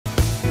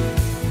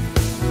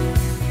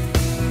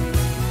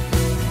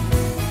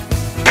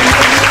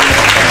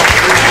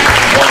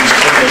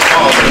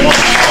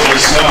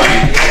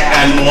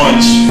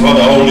once for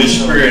the Holy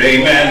Spirit.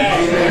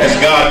 Amen. Has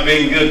God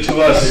been good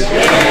to us?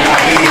 I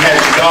mean,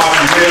 has God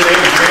really,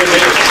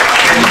 really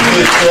been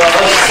good to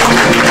us?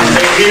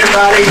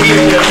 Anybody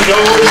here that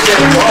knows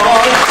that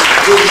God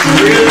was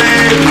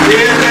really,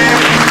 really,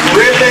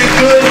 really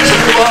good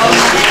to us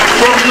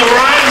from the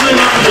rising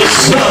of the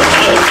sun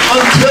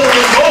until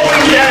the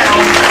going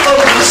down of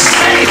the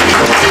same?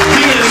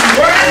 He is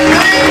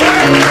worthy.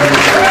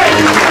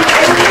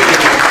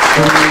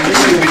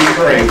 Should we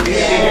pray?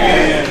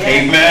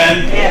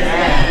 Amen.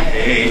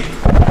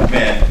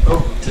 Amen.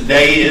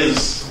 Today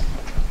is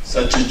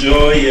such a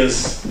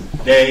joyous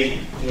day,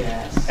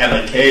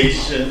 an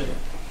occasion,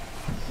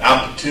 an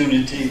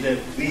opportunity that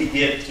we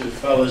get to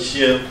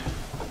fellowship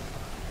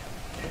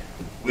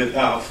with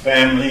our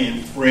family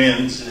and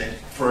friends at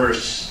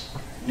First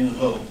New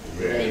Hope.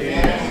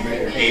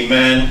 Amen.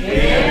 Amen.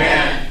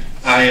 Amen.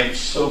 I am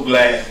so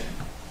glad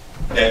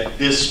that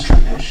this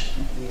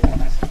tradition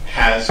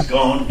has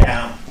gone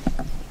down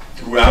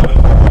throughout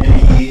the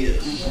many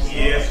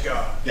years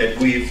that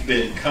we've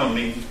been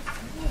coming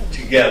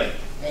together.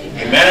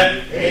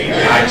 Amen.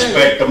 Amen. I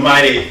expect a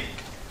mighty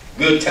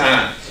good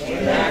time.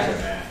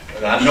 Amen.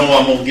 But I know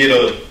I'm going to get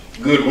a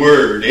good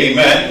word.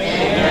 Amen.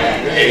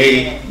 Amen.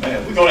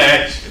 Amen. We're going to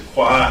ask the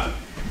choir.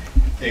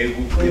 They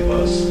will give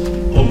us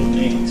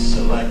opening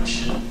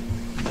selection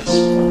this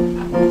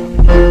morning.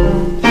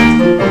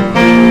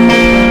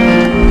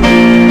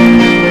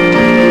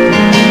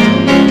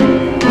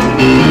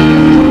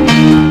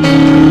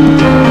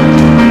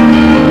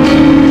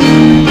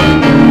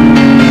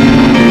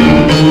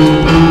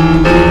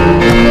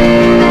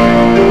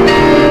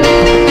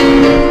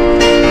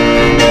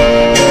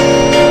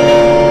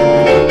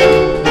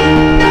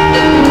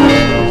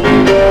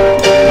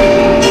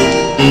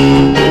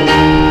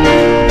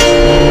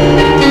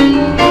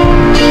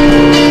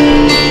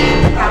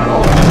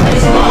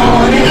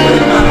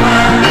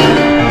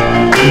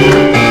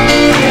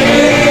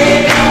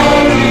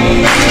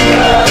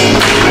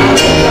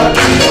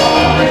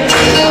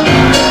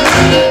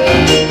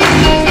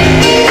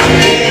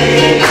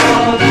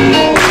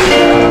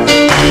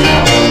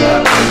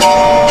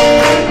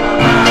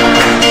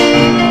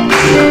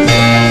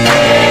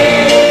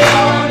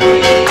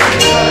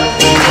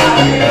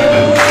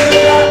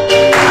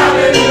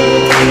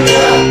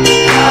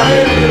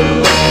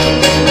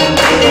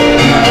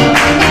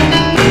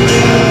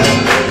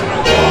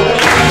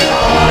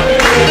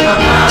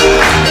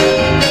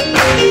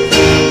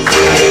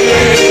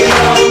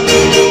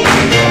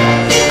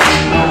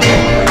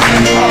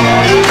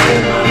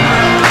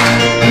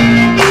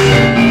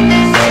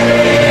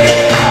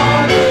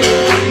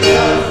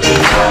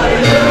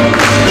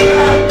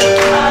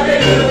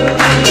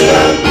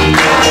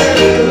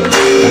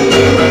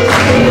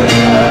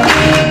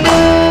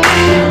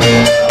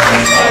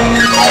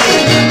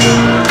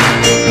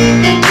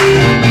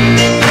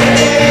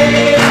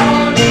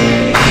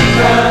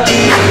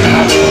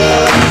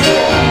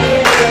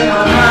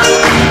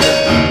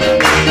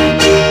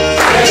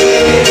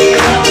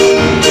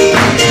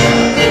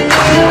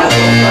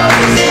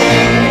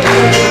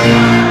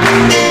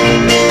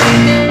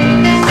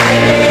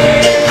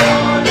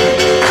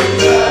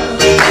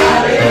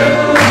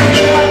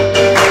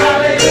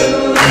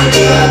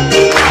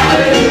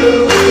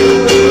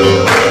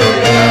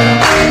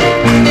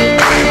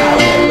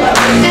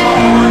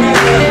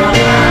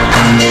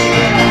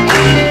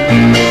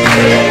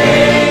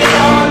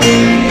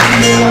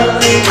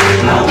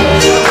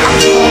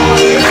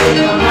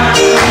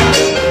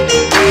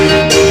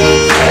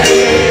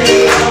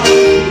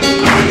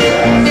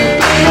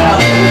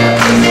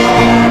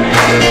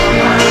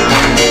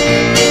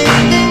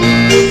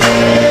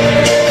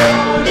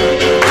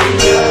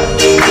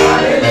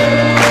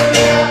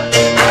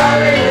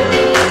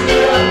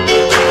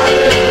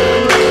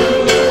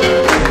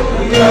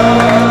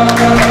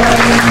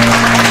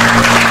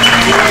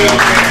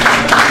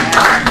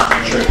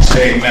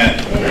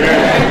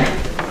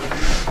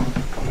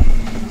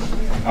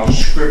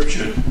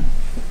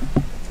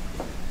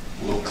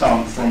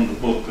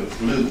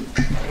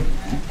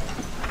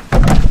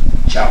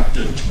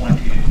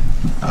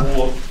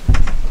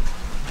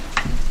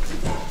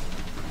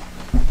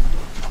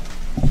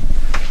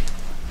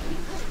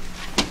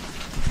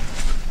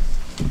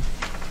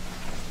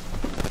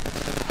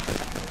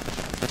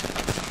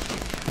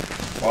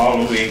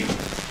 Following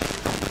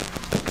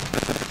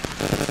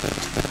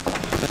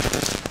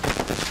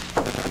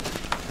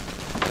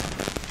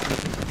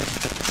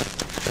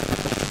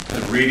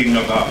the reading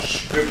of our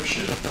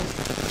scripture,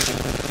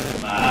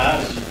 my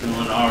eyes are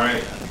doing all right.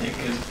 I think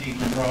as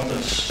Deacon brought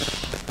us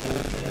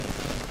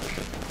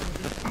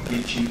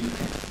get you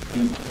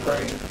to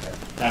pray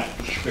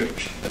after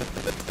scripture.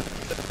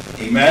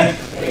 Amen.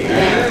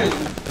 Amen.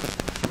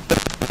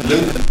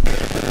 Luke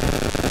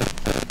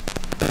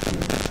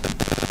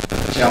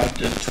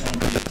chapter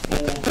 24,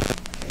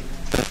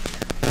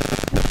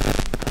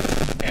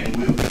 and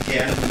we'll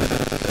begin with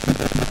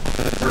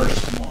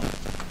verse 1.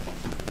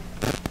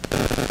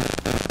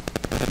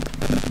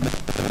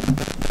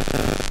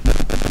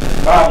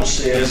 The Bible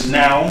says,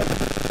 "Now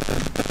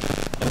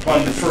a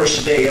upon the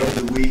first day of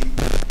the week,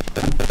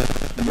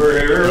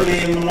 very early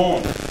in the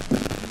morning,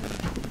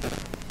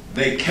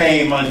 they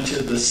came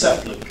unto the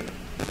sepulchre,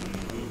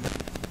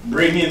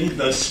 bringing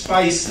the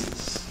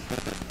spices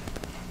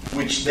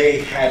which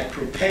they had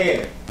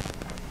prepared,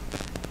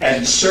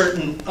 and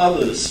certain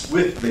others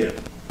with them.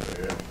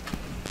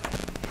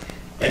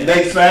 And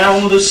they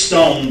found the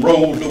stone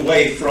rolled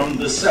away from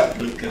the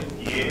sepulchre.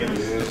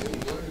 Yes.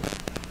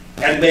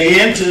 And they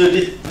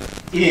entered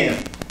in,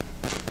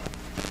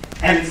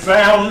 and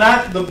found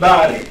not the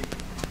body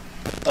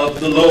of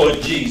the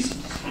Lord Jesus.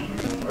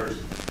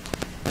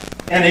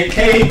 And it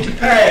came to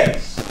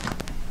pass,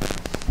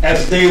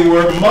 as they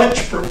were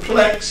much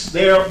perplexed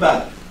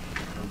thereby,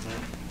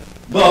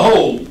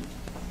 behold,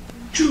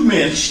 two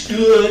men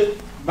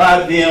stood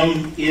by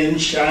them in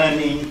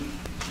shining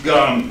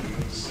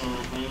garments.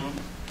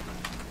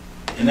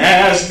 And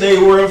as they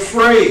were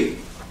afraid,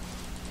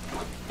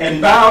 and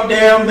bowed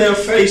down their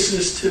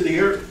faces to the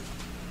earth,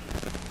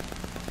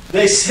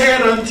 they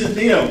said unto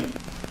them,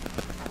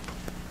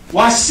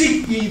 why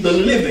seek ye the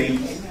living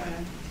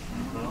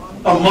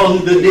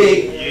among the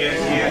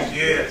dead?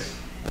 Yes.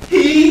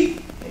 He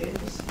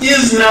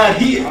is not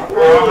here,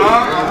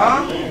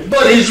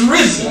 but is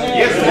risen.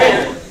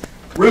 Yes.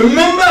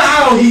 Remember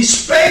how he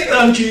spake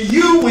unto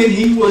you when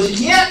he was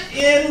yet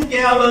in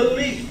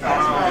Galilee,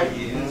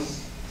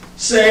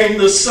 saying,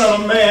 the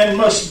Son of Man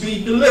must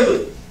be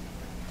delivered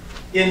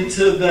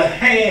into the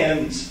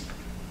hands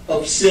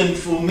of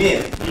sinful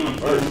men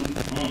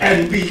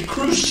and be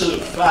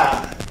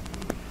crucified,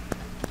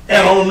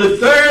 and on the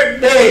third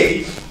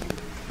day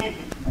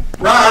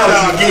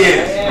rise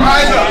again.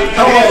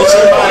 Come on,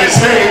 somebody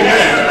say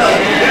amen.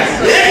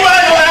 It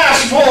might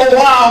last for a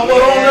while,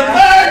 but on the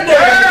third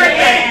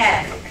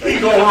day,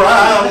 he's going to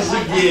rise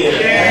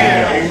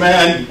again.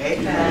 Amen.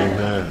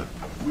 Amen.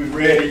 We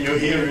read in your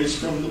hearings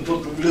from the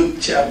book of Luke,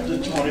 chapter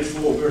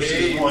 24,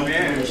 verses 1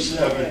 through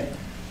 7.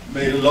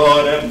 May the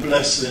Lord have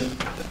blessing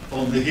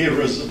on the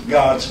hearers of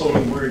God's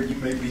holy word. You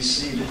may be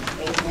seated.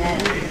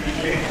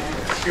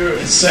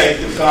 And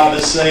sanctify the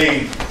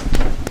same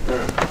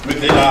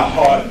within our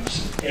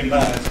hearts and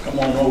minds. Come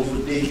on over,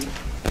 D.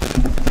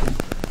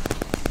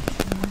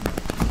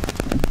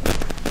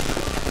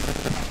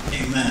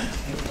 Amen.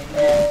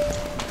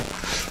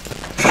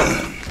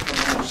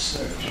 Come on,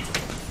 sir.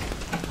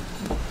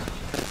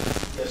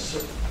 Yes,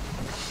 sir.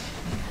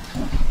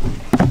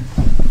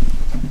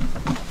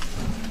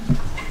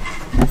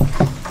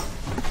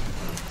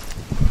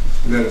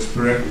 Let us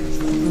pray.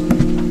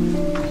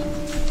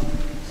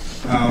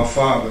 Our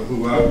Father,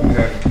 who art in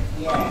heaven,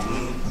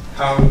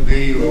 hallowed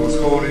be your most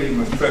holy,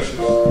 most precious,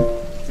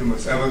 and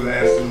most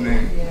everlasting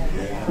name.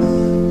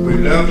 We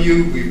love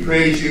you, we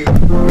praise you,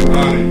 we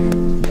honor you.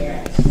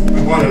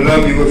 We want to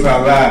love you with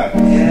our lives.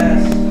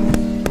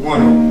 We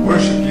want to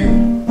worship you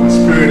in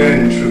spirit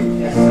and in truth.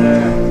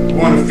 We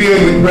want to feel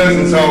your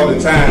presence all the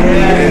time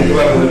and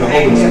dwell in the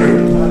Holy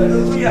Spirit.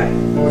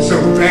 We're so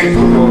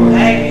thankful, Lord.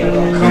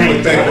 Come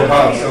with thankful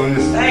hearts on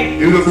this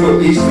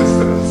beautiful Easter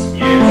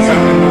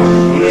Sunday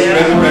morning, on this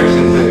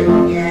resurrection day.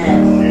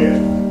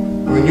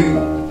 When you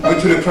went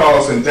to the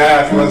cross and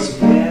died for us,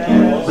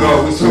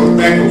 Lord, we're so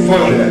thankful for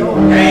that.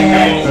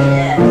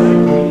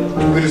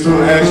 We just want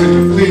to ask you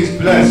to please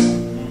bless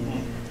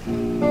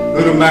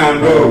Little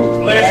Mound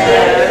Road,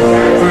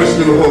 First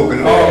New Hope,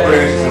 and all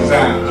branches of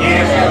Zion.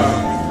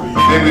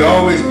 May we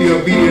always be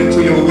obedient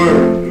to your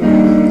word.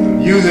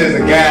 Use it as a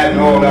guide in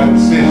all our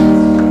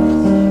decisions.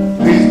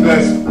 Please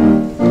bless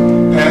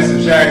Pastor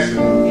Jackson,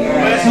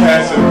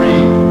 Pastor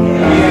Reed,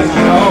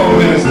 and all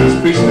ministers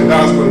preaching the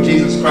gospel of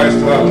Jesus Christ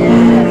throughout the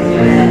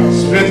world.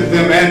 Strengthen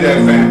them and their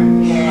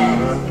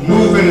families.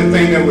 Move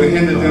anything that will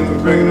hinder them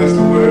from bringing us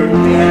the word,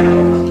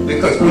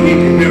 because we need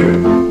to hear it.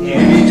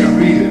 We need to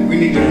read it. We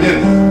need to live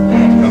it.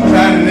 I'm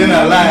trying to live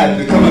our lives,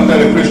 become a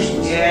better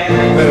Christians,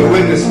 better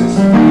witnesses,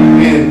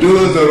 being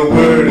doers of the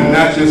word and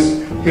not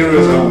just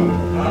hearers only.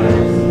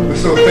 We're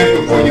so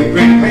thankful for your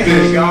great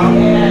provision,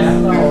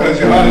 because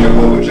you are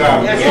Jehovah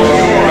Jireh.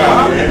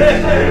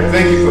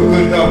 Thank you for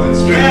good health and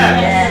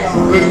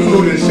strength, good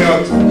food and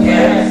shelter.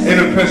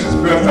 Every precious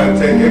breath I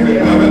take, every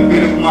loving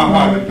beat of my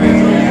heart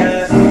depends on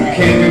you.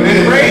 Can't do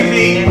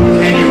anything.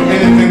 Can't do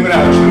anything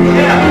without you.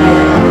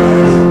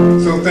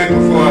 So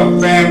thankful for our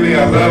family,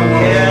 our loved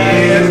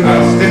ones, our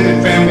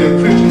extended family of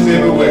Christians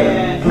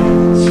everywhere.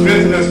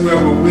 Strengthen us where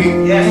we're weak.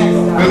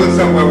 Build us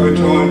up where we're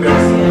torn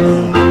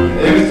down.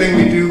 Everything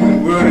we do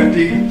in word and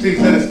deed, please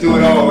let us do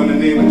it all in the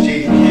name of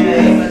Jesus.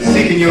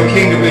 Seeking your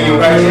kingdom and your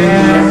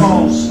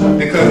righteousness.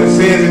 Because it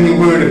says in your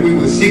word that we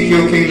will seek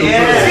your kingdom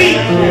first.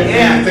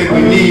 Everything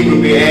we need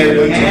will be added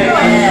unto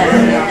us.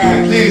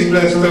 And please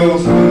bless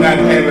those who do not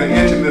have an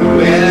intimate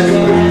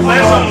relationship with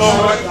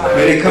you.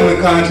 May they come in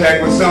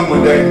contact with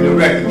someone that can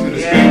direct them to the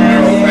straight and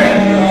narrow path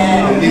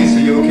that leads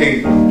to your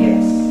kingdom.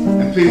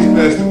 And please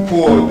bless the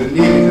poor, the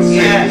needy, the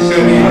sick, the shut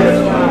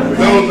in,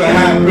 those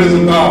behind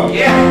prison bars,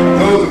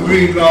 those who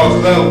grieve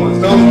lost loved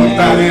ones, those with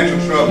financial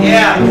trouble.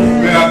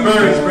 May our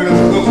burdens bring us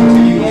closer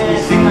to you as we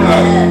seek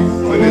God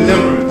for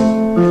deliverance,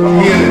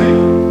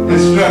 healing,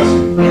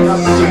 instruction,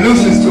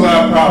 solutions to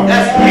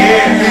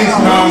problems. Please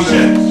calm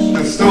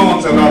the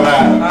storms of our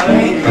lives.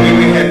 May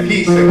we have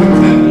peace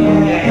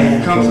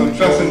that comes from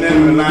trusting them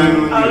and relying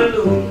on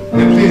you.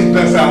 And please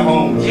bless our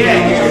homes. With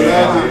your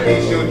love, your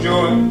peace, your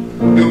joy,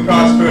 your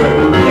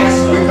prosperity.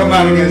 We come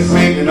out against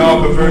Satan and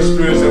all perverse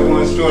spirits that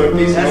want to destroy the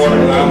peace and order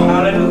in our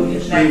home. We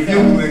rebuke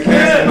them and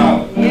cast them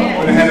out. We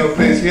don't have no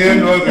place here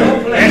nor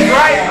there. That's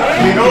right.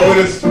 Be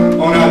with us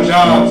on our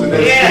jobs and at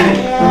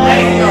school.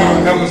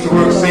 Help us to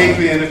work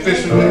safely and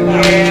efficiently. We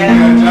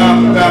have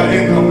jobs without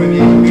income. We need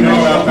to meet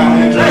all our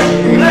financial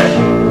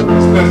obligations,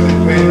 especially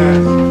paying our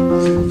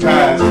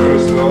tithes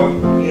first, Lord.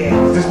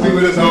 Just be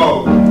with us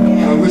all.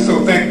 We're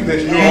so thankful that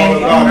you know all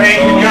about us,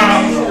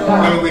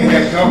 Lord. Whether we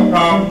have health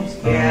problems,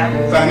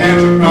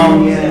 financial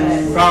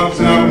problems, problems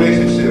in our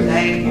relationships,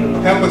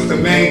 help us to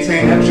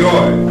maintain the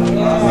joy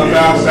of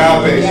our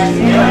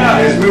salvation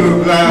as we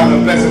rely on the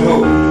blessed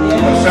hope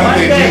of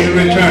someday Jesus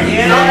returning.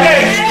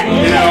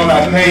 In all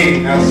our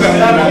pain, our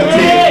suffering, our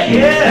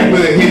tears, and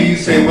we'll hear you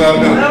say, well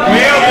done.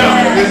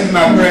 This is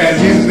my prayer. In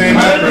Jesus' name I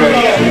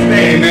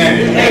pray. Amen.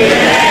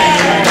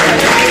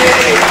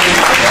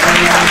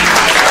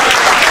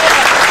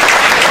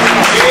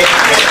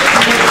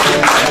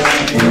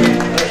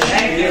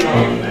 Thank you,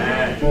 Lord.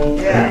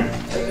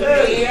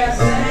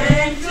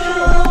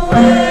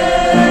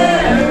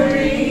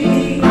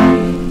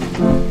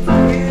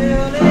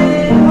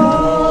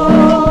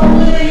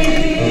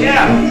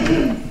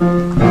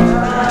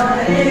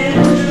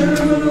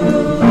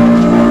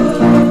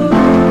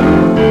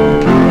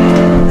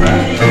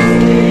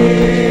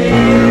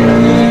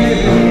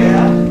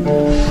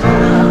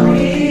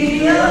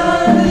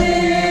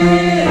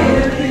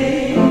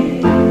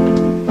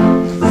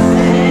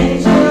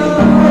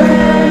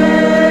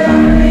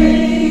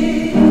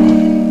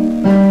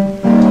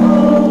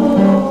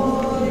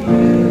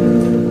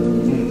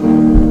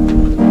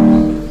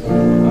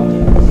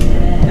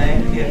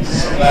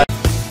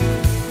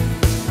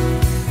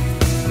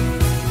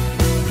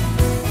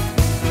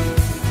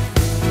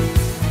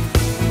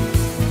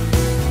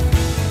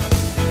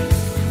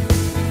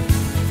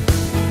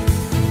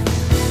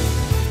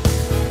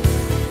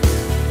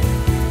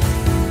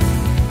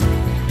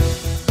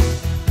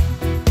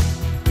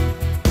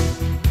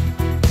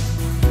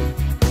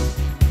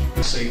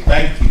 Say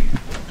thank you.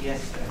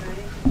 Yes, sir.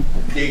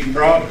 Big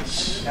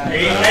brothers.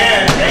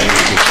 Amen. Thank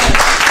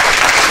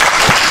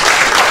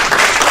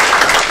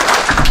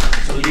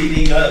For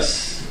leading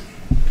us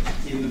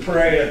in the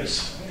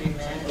prayers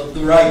of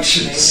the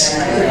righteous.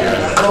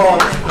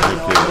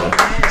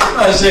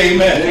 I say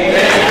amen.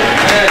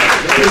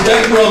 Because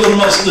that brother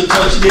must have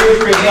touched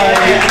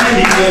everybody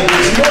he did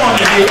this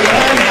morning.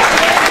 Amen.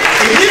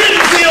 If you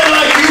didn't feel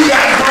like you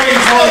got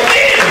prayed for him.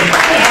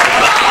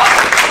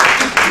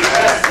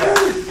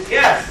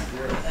 Yes.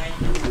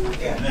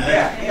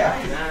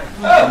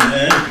 Oh,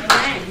 man.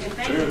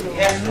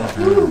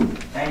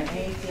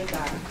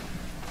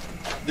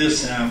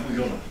 This time we're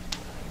going to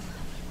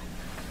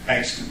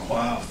ask the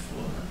choir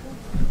for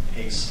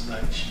a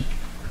selection.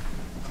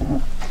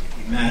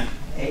 Amen.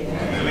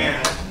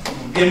 Amen.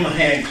 Give him a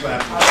hand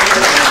clap.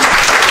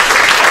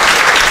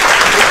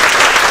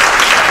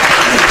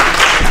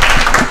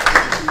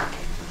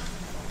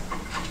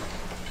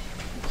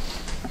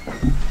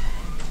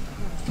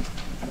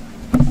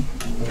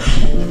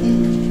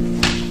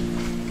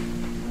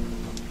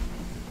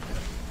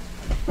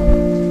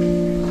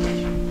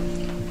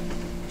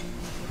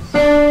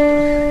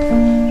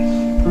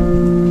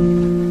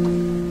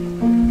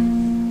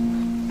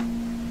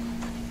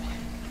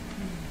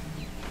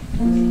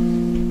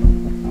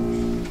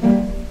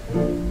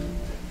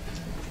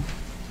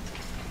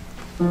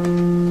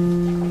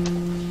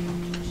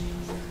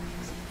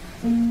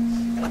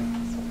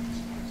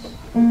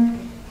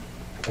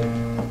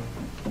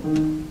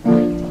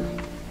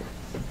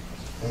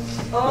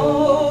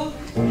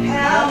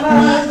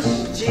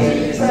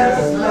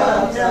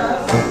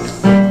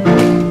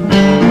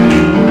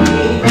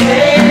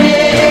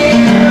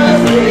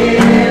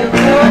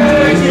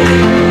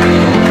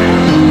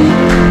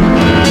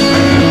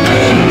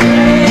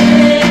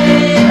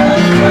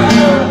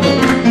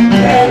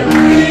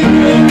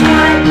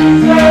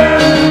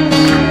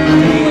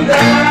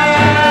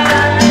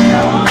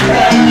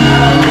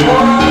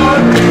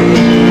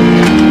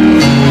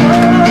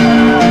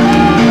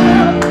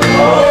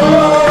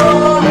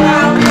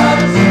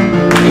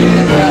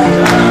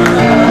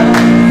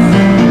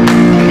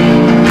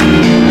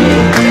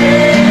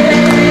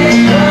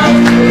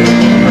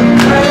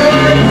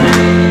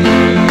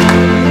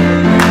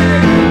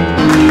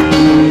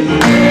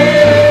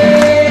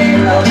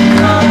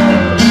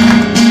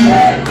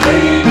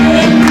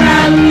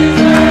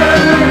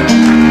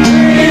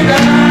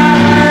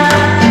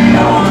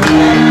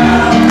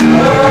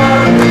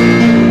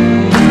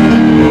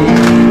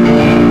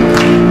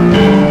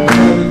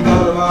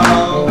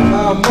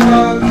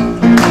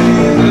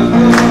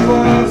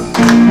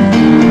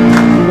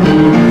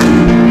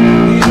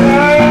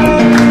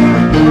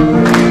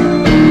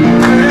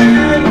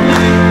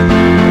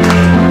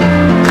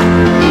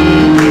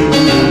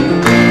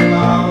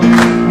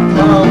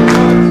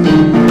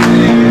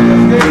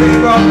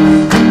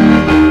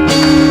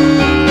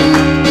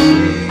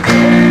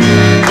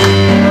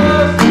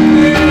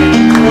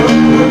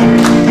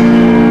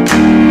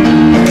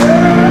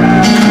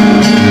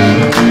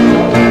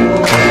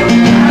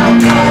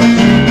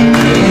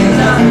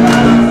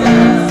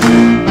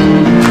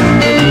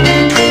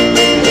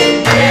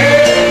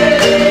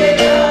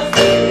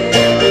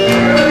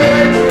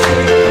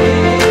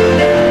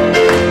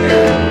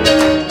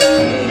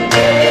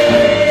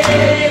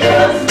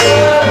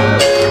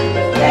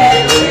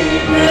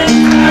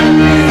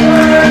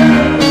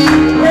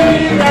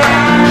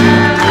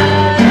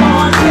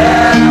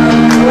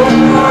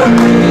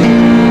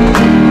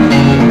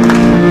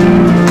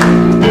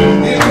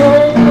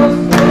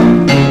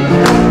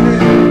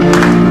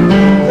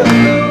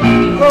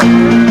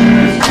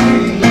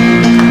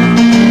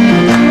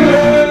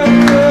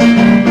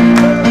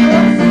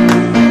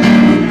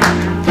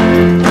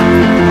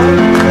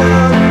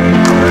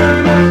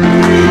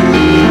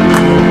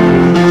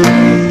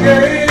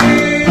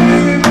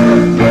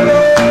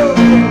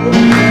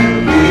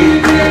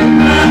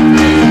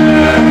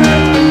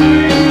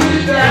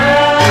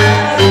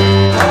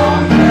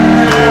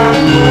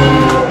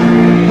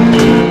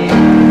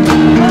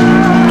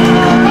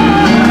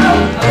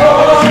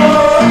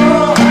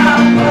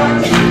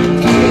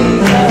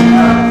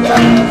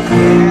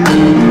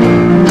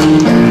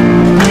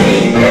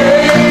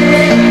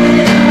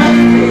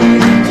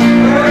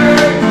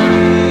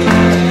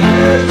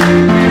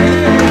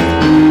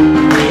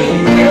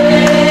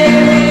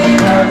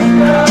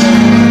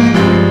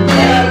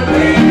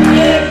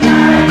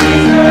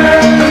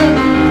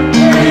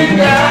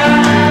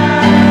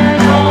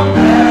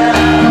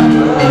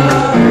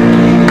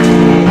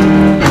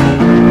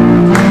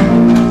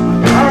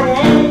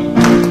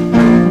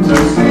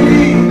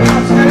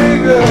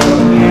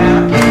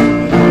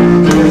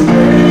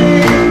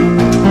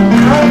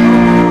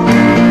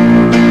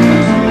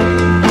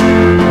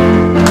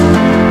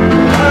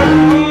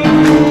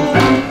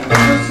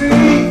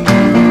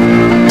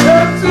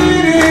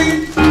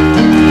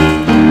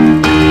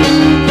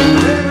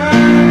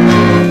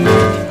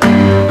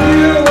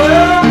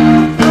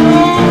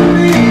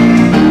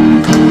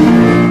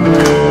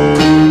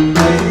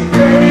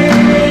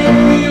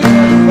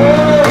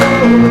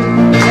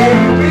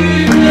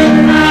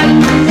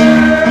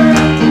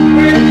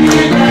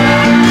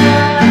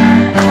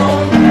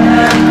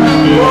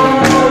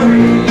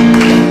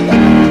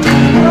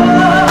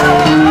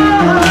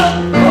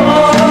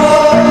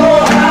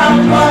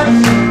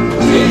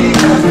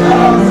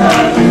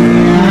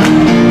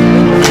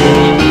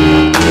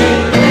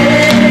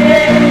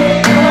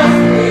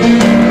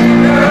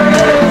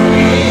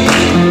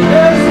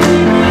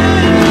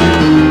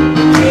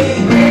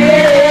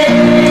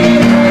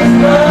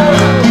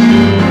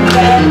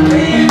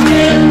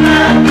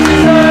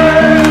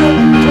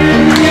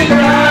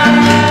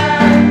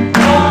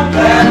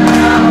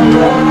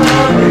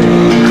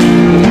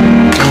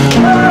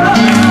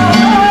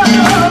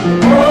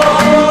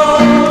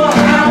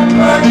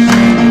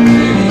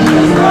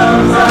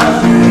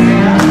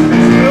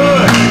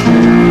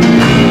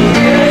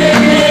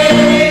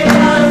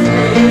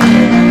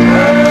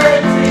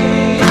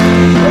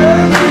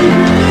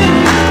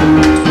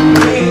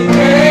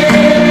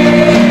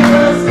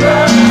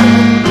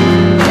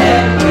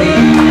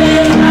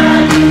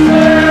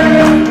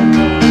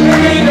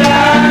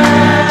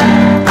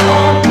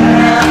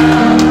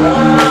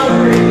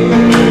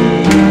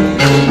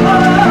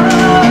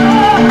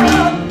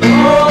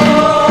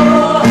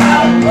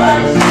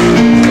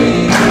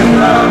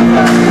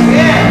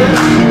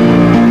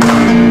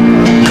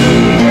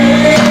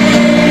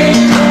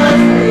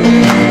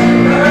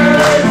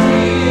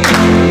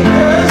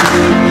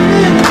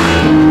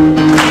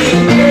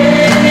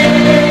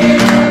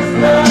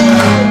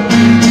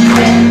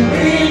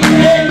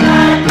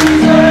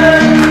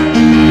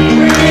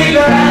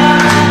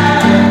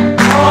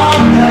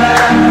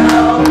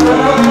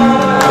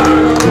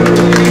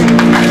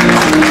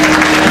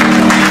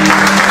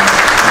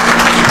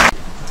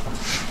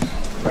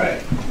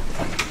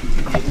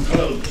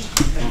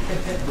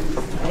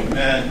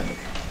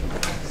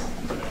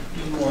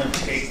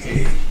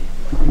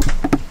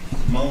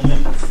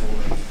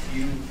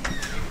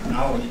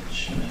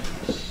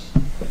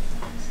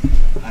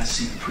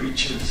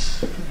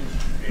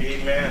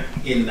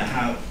 in the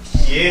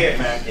house.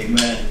 Yeah.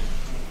 Amen.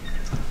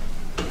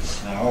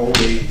 I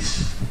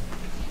always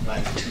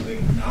like to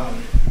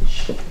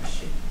acknowledge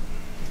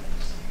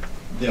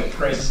their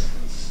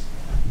presence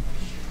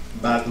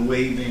by the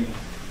waving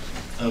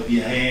of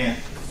your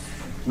hand.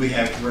 We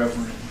have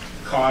Reverend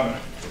Carter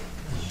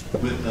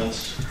with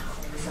us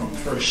from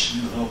First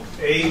New Hope.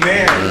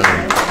 Amen.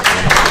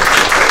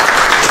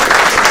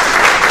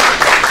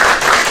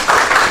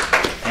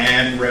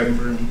 And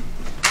Reverend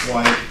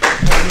White.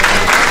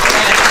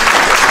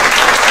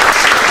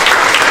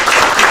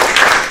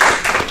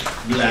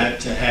 Glad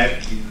to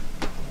have you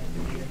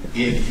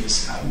in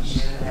his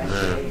house.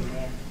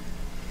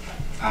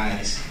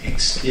 I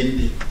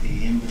extended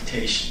the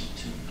invitation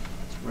to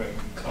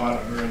Reverend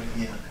Carter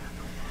earlier,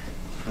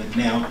 but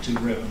now to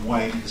Reverend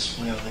White as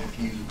well. If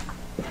you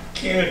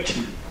care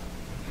to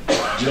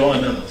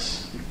join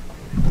us,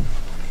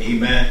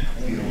 amen,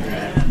 you're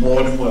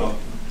more than welcome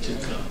to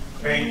come.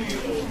 Thank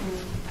you.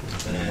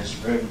 But as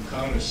Reverend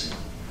Carter said,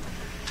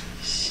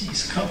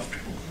 she's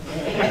comfortable.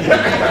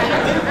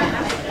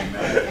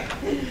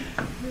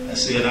 I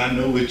said, I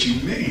know what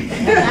you mean.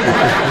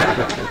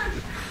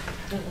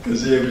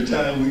 Because every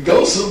time we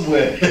go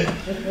somewhere,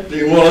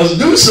 they want us to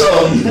do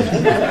something.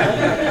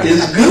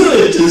 It's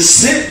good to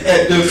sit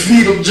at the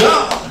feet of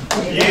John.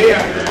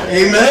 Yeah.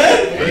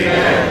 Amen?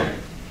 Amen.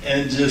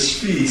 And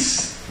just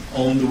feast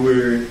on the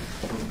word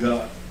of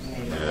God.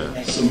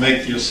 So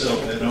make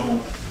yourself at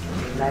home.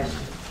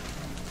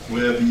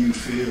 Wherever you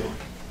feel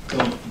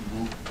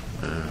comfortable.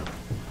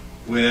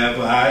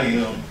 Wherever I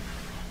am,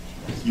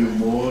 you're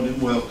more than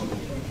welcome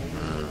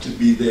to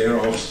be there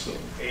also.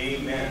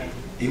 Amen.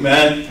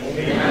 Amen?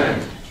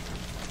 Amen.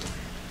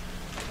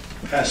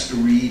 Pastor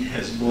Reed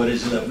has brought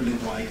his lovely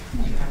wife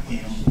with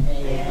him.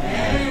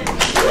 Amen.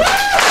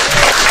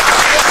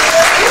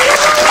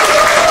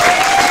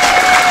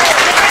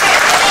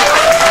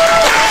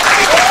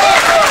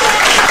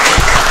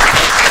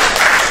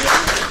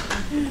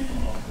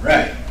 All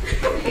right.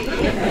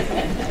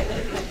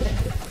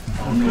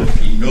 I don't know if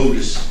you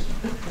noticed,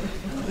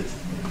 but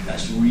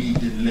Pastor Reed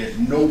didn't let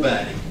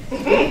nobody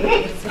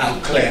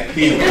outclap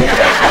him.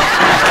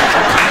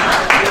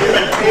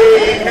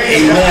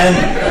 Amen.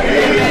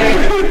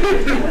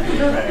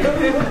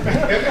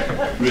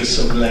 We're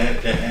so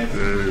glad to have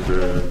you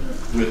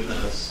with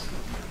us.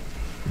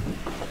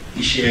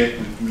 He shared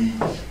with me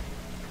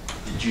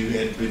that you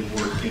had been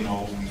working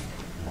all week.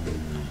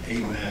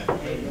 Amen.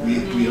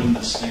 We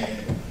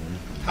understand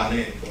how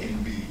that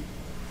can be.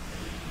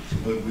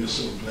 But we're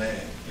so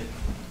glad that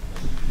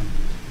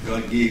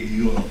God gave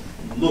you a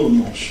little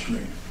more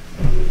strength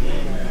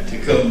to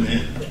come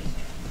in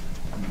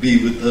and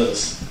be with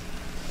us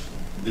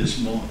this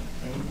morning.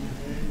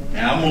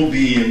 Now I'm going to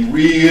be in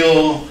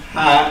real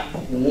hot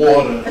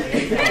water.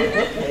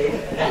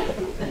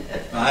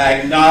 I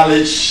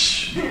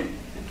acknowledge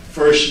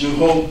First New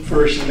Hope,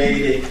 First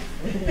Lady,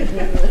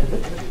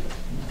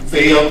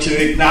 failed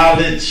to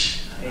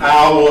acknowledge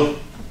our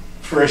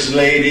First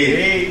Lady.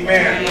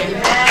 Amen.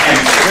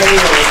 And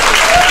failed.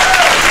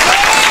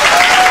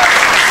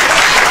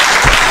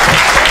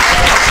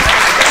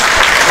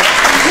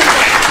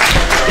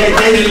 They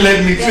didn't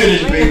let me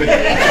finish, baby.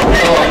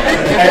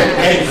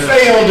 And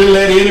failed to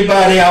let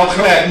anybody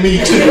outclap me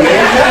too.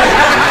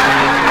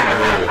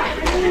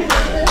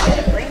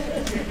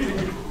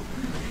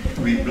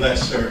 We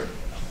bless her.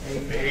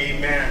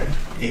 Amen.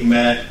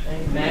 Amen.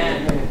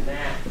 Amen.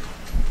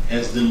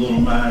 As the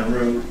Little Mine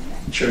Road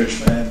church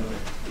family,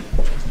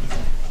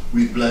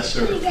 we bless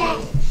her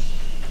for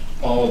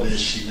all this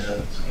she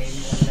does.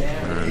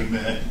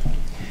 Amen.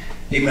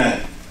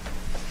 Amen.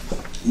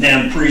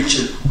 Now the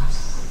preacher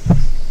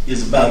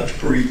is about to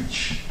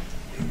preach.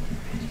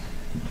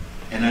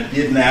 And I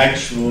didn't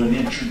ask for an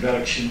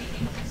introduction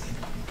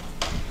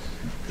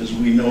because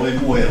we know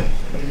him well.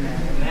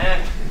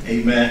 Amen.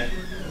 Amen.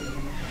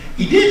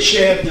 He did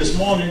share this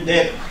morning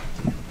that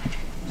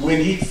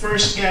when he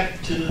first got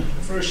to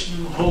First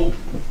New Hope,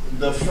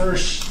 the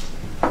first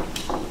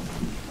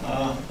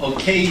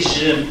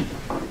occasion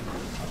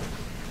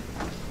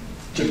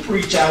to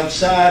preach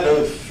outside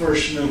of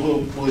First New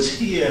Hope was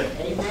here.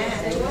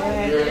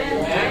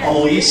 Amen.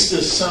 On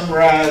Easter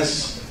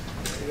sunrise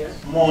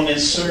morning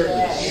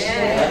service.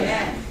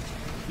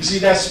 You see,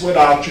 that's what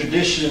our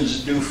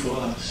traditions do for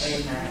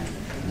us.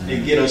 They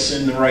get us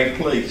in the right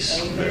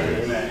place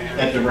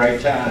at the right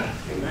time.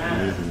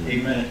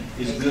 Amen.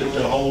 It's good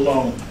to hold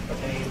on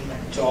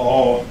to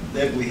all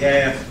that we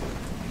have.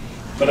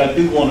 But I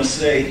do want to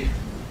say,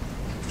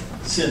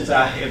 since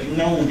I have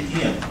known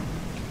him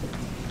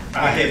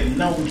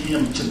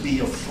to be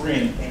a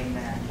friend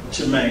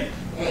to man.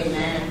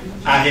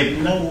 I have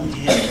known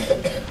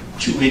him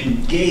to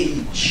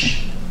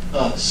engage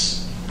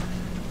us,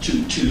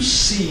 to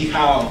see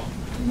how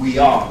we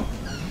are,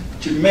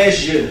 to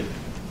measure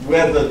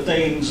whether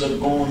things are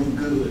going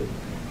good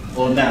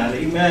or not.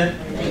 Amen?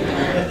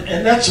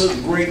 And that's a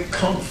great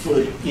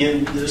comfort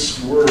in this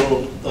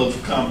world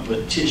of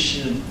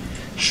competition,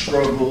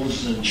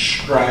 struggles, and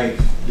strife,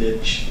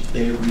 that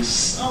there is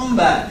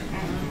somebody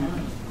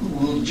who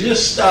will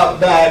just stop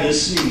by to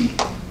see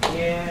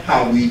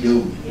how we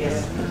do.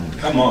 Yes.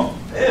 Come on.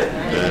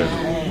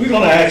 We're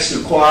going to ask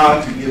the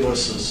choir to give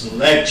us a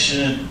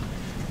selection.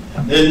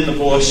 And then the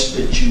voice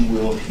that you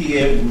will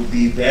hear will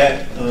be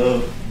that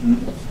of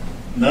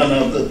none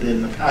other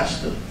than the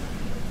pastor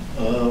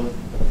of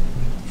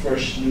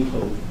First New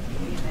Hope,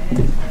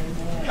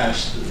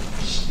 Pastor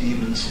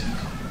Stevenson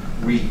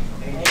Reed.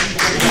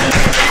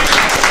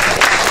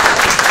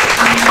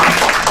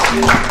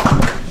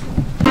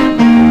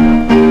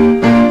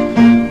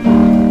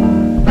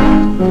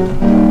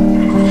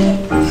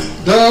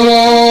 The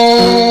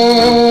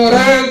Lord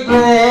has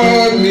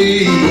brought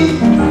me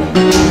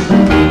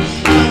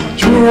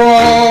through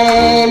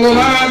all of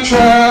my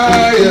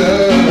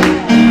trials,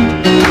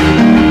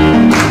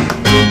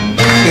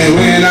 and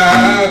when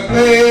I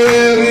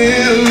failed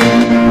Him,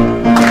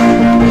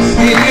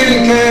 He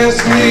didn't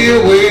cast me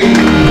away.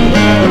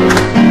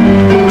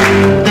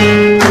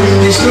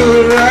 He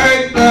stood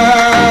right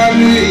by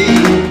me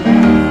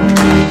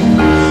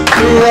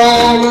through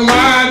all of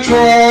my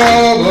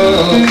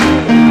troubles.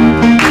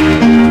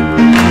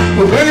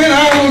 But when I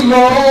was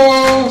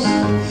lost,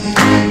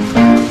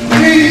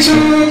 He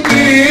took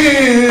me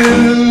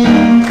in.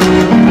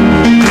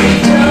 He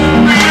took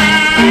my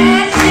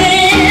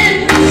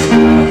sins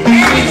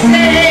and He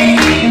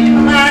saved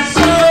my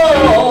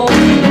soul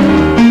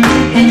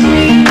and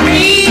cleaned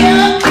me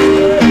up and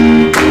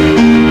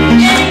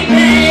He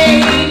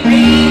made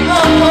me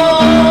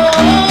whole.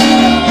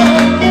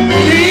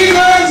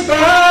 Jesus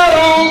died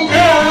on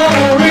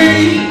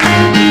Calvary,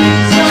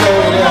 so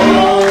the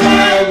whole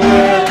wide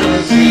world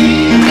could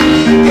see.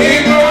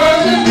 It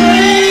was a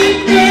great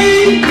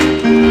thing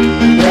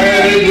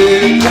that He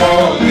did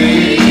for me.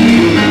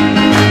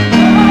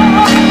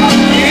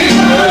 It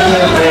was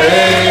a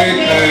great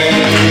thing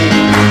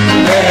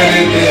that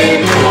He did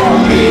for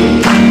me.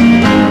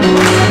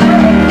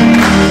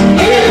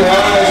 It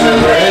was a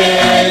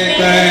great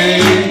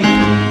thing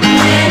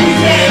that He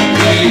set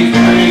me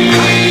free.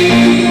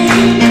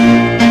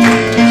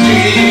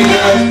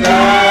 Jesus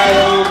died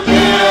on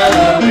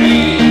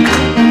Calvary,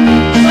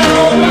 so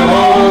the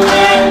whole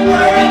wide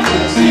world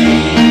could see.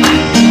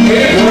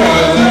 It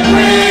was a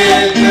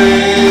great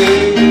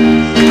thing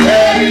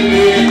that He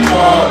did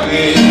for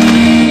me.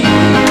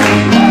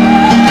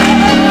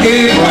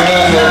 It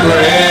was a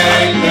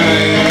great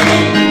thing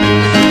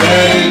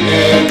that He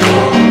did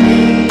for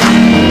me.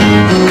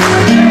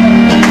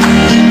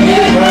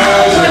 It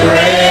was a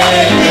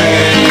great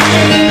thing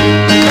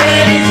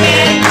that He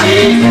set me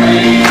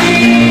free.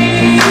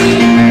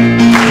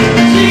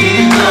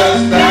 Jesus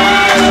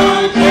died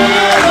on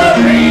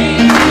Calvary,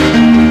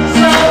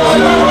 so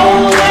the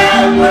whole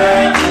wide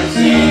world could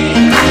see.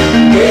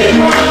 It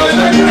was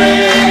a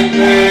great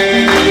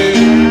thing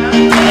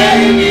that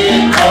He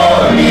did for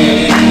me.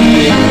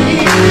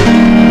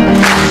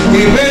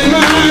 He been my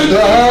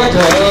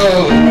doctor,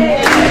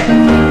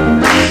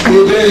 He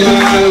been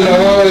my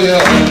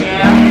lawyer,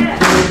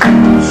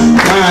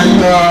 my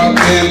God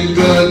been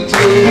good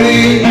to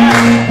me.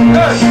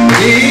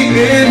 He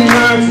been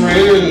my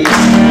friend,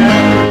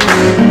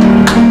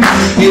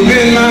 He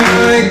been my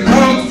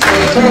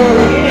comforter.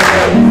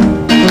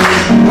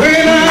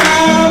 When I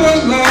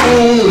was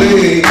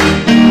lonely,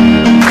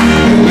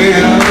 and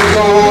when I was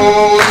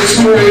on the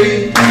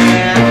street,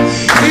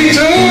 He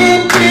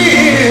took me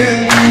in.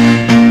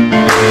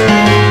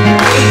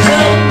 He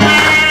took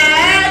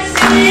my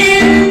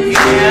sins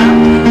and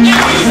He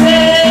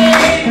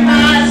saved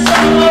my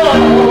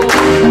soul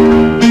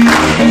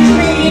and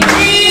cleaned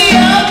me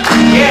up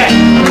and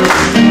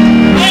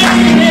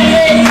He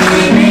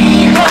made me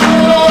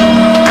whole.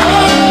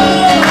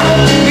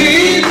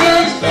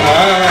 Jesus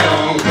died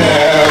on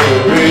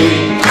Calvary,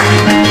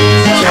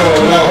 so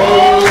the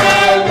whole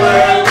wide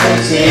world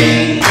could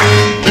see.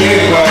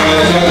 It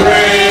was a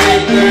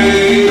great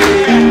thing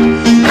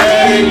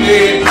that He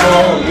did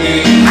for me.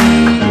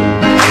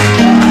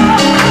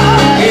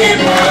 It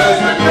was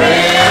a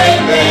great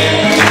thing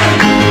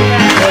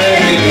that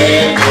He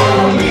did for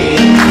me.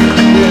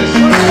 Yes.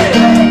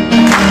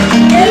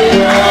 It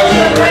was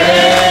a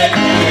great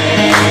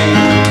thing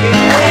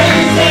that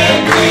He set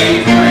me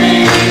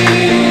free.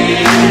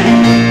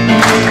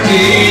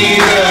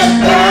 Jesus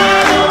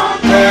died on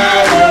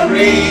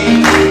Calvary,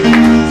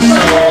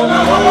 so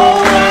the whole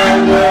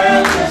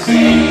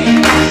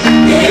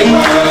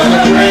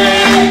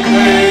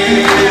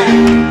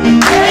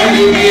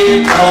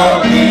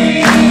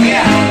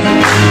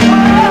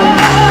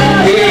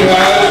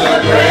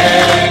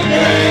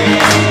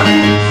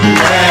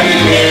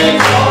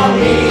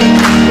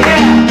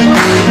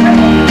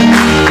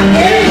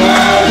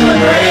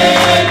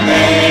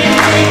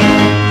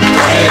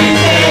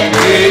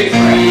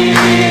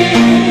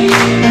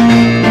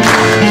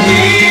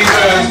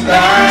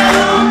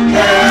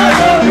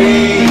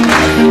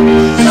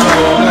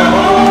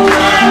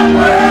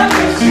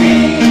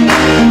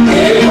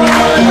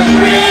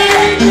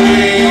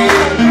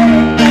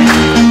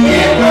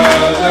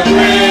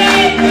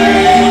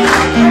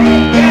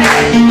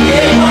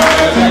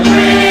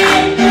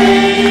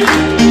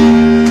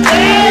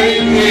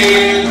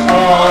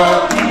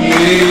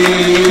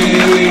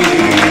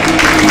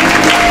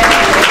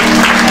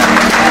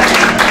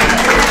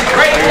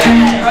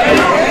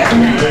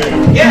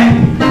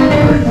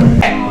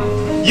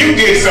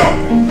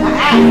something.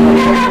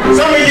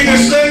 Some of you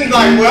just sitting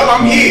like, well,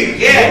 I'm here.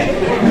 Yeah.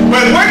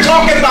 But we're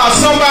talking about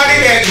somebody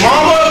that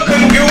mama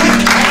couldn't do it,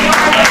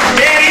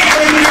 daddy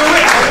couldn't do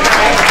it,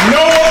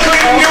 Noah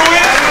couldn't do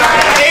it,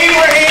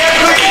 Abraham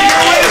couldn't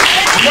do it,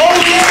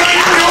 Moses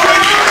couldn't do it.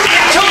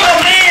 It took a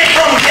man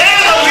from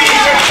Galilee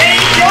to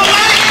change your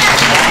life.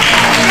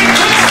 It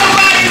took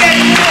somebody that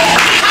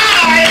was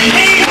high and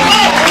came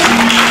low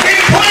and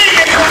put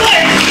it in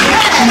place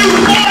through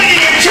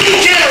 42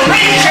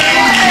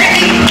 generations, and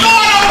he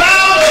thought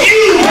about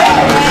you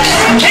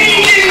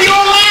changing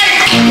your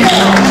life.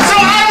 So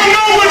I don't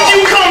know what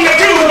you come to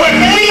do, but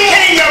we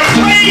came to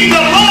praise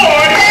the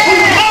Lord who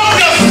loved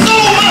us so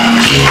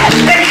much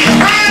that he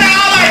turned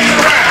our lives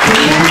around.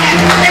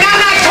 And I'm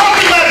not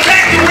talking about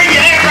exactly where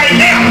you're at right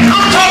now.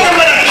 I'm talking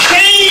about a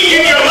change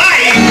in your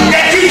life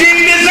that you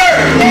didn't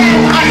deserve.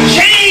 A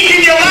change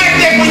in your life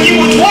that when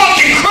you was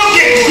walking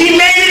crooked, he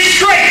made it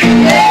straight.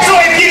 So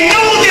if you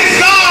know this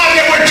God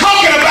that we're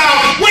talking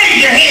about,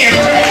 wave your hands.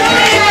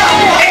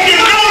 If you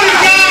know this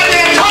God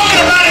that I'm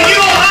talking about and you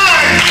don't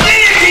mind,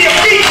 stand to your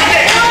feet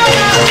today.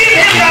 Give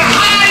him the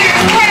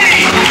highest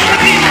praise,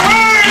 because he's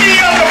worthy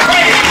of the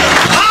praise.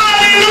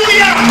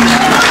 Hallelujah.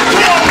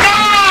 To a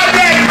God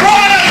that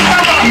brought us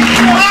from a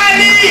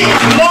mighty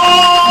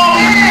long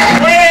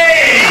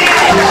way.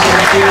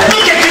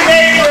 Look at your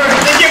neighbor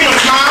and give him a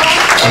smile.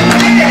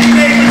 Look at your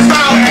neighbor and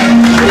smile at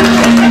him.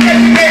 Look at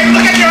your neighbor.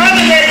 Look at your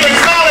other neighbor and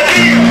smile at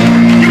him.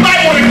 You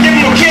might want to give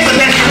him a kiss if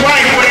that's your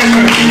wife or that's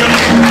your,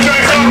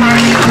 it's all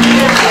right.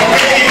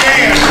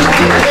 Amen.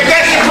 If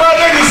that's your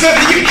brother and your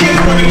sister, you kiss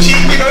him on the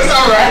cheek, it's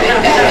all right.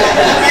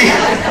 See,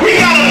 we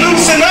got to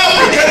loosen up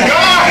because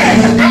God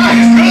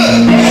is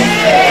good.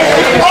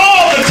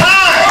 All the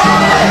time.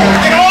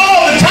 And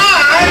all the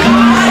time,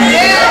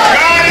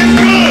 God is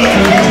good.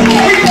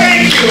 We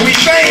thank you, we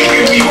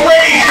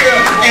praise you,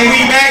 and we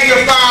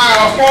magnify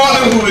our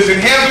Father who is in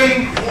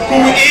heaven,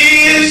 who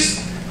is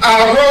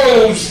our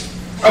rose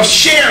of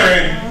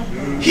Sharon.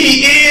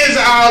 He is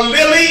our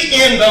lily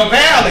in the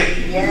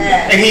valley,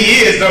 and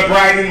he is the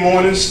bright and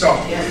morning star.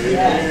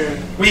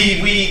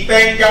 We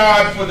thank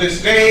God for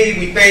this day.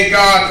 We thank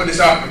God for this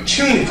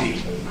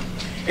opportunity.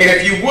 And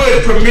if you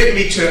would permit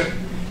me to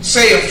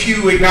say a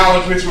few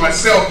acknowledgments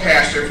myself,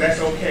 Pastor, if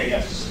that's okay.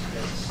 Yes.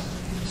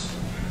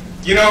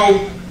 You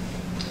know,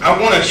 I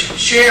want to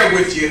share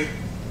with you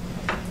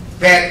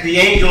that the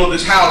angel of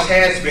this house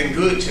has been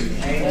good to me.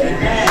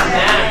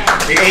 Amen.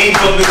 The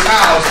angel of this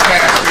house,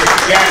 Pastor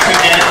Jackson,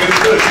 has been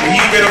good to me.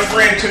 He's been a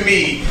friend to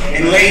me.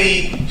 And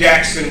Lady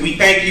Jackson, we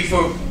thank you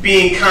for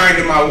being kind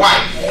to my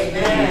wife.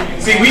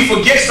 Amen. See, we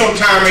forget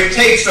sometimes it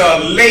takes a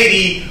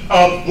lady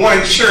of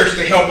one church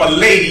to help a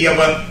lady of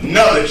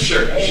another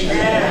church.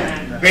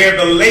 Amen. They're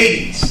the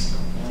ladies.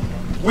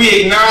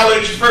 We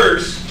acknowledge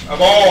first of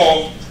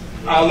all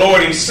our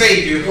Lord and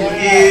Savior, who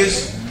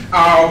is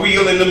our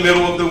wheel in the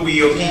middle of the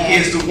wheel. He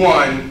is the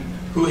one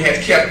who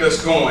has kept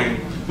us going.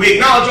 We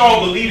acknowledge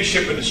all the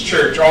leadership of this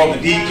church, all the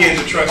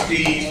deacons, the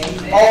trustees,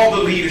 all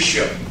the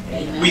leadership.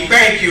 We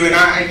thank you,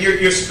 and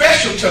you're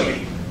special to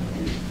me.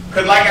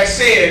 Because like I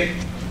said,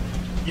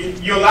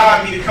 you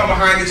allowed me to come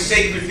behind this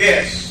sacred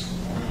desk.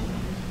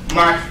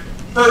 My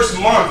first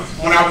month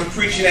when I was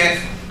preaching at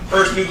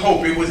First New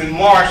Hope, it was in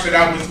March that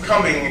I was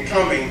coming,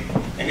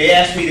 and they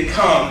asked me to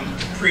come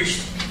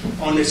preach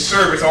on this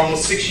service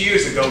almost 6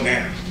 years ago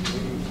now.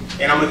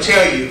 And I'm going to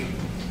tell you,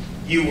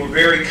 you were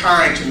very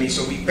kind to me,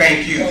 so we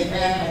thank you.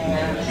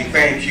 Amen. We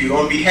thank you.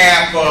 On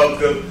behalf of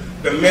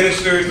the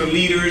ministers, the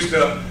leaders,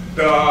 the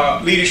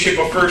leadership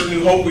of First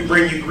New Hope, we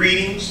bring you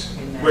greetings.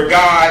 Amen. Where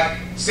God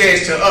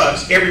says to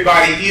us,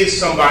 everybody is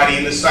somebody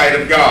in the sight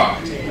of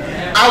God.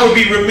 Amen. I would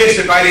be remiss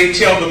if I didn't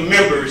tell the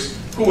members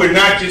who are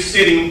not just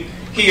sitting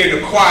here in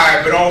the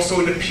choir, but also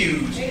in the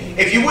pews.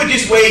 If you would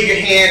just wave your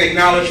hand,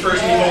 acknowledge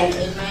First New Hope.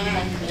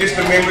 Just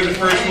the members of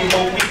First New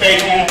Hope, we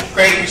thank you.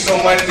 Thank you so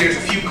much. There's a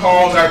few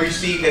calls I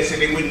received that said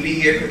they wouldn't be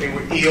here because they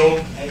were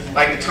ill,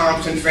 like the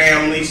Thompson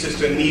family,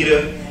 Sister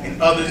Anita,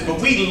 and others. But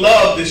we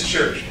love this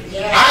church.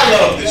 I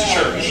love this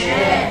church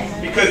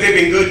because they've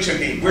been good to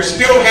me. We're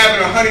still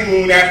having a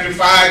honeymoon after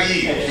 5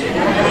 years.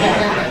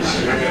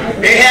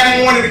 They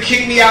haven't wanted to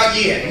kick me out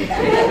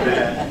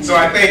yet. So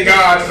I thank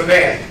God for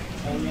that.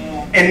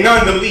 And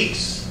none the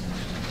least,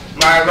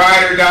 my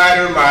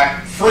rider, my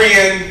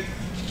friend,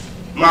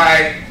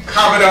 my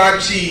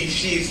Commandant,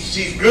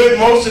 she's good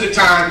most of the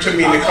time to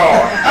me in the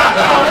car.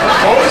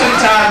 Most of the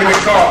time in the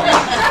car.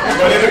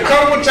 But there's a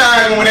couple of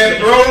times when that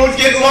roads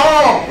get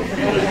long.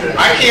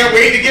 I can't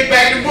wait to get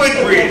back to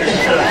Woodbridge.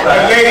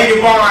 Lady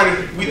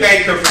Yvonne, we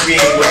thank her for being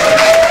with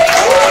us.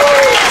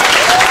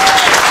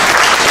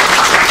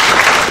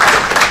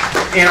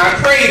 And I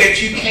pray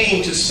that you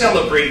came to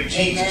celebrate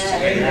Jesus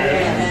today.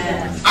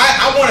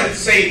 I want to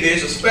say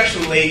there's a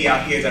special lady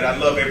out here that I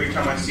love every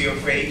time I see her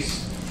face.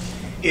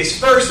 Is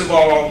first of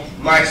all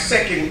my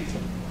second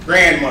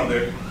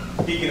grandmother,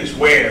 Deaconess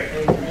Ware.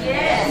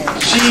 Yes.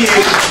 She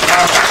is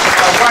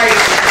my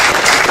wife's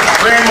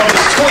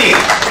grandmother's twin.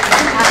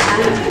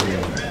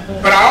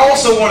 But I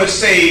also want to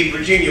say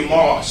Virginia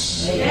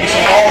Moss. Yes.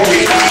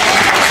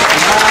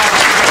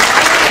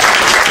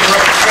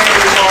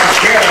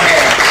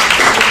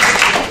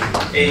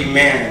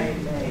 Amen.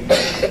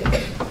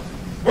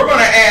 We're going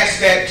to ask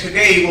that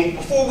today,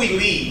 before we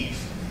leave,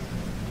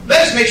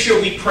 let's make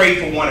sure we pray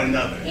for one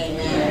another.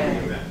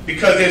 Amen.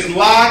 Because there's a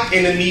lot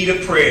in the need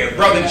of prayer.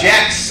 Brother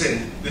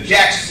Jackson, the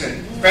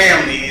Jackson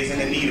family is in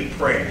the need of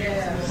prayer.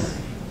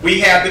 Yes. We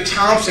have the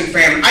Thompson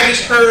family. I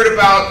just heard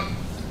about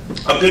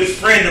a good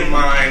friend of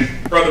mine,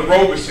 Brother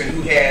Roberson,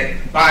 who had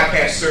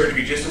bypass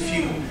surgery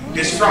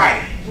this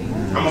Friday.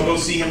 I'm going to go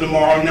see him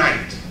tomorrow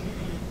night.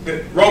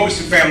 The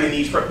Roberson family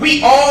needs prayer.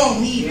 We all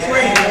need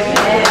prayer.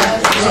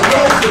 So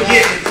don't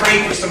forget to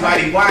pray for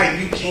somebody while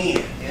you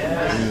can.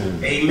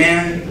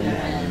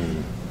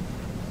 Amen.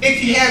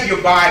 If you have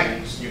your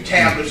Bibles, your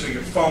tablets, or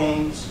your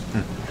phones,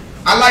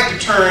 I like to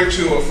turn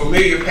to a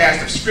familiar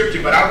passage of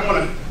Scripture, but I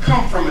want to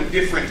come from a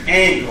different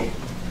angle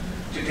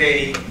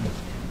today,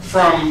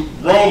 from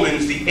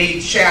Romans, the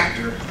 8th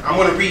chapter. I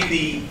want to read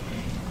the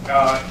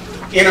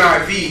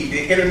NIV,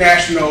 the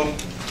International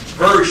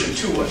Version,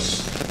 to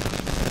us.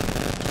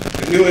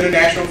 The New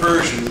International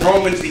Version,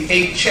 Romans, the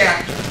 8th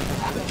chapter.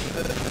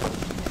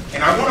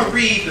 And I want to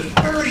read the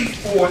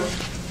 34th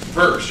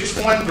verse,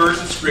 just one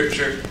verse of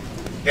Scripture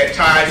that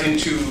ties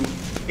into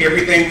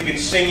everything we've been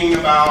singing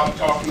about,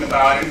 talking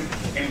about,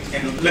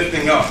 and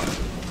lifting up.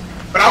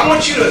 But I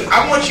want you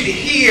to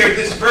hear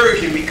this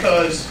version,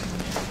 because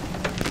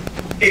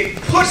it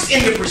puts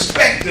into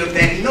perspective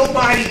that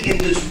nobody in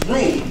this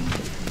room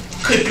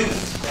could do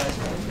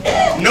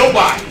it.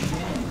 Nobody.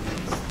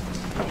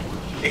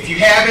 If you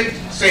have it,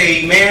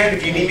 say amen.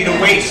 If you need me to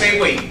wait, say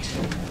wait.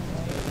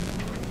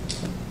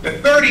 The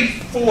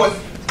 34th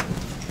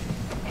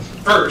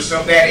verse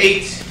of that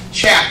 8th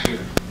chapter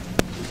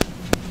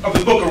of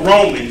the book of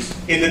Romans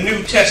in the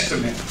New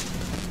Testament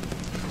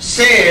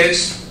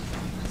says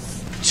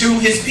to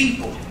his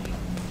people,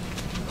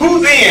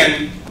 "Who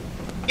then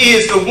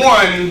is the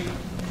one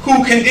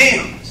who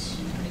condemns?"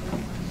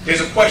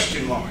 There's a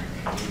question mark.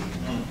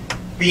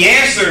 The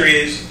answer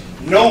is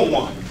no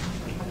one.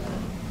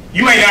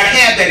 You may not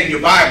have that in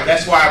your Bible.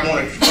 That's why I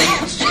wanted to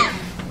read this to you.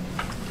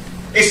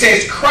 It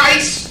says,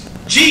 Christ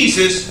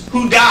Jesus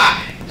who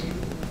died.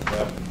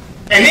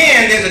 And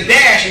then there's a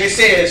dash and it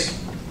says,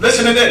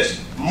 listen to this,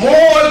 more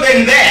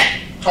than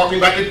that, talking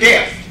about the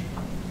death,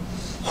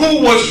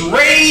 who was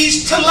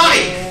raised to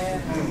life.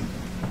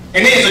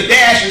 And there's a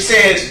dash and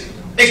says,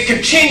 it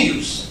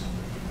continues,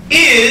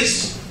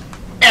 is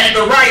at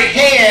the right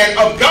hand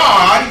of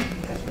God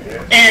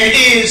and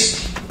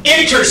is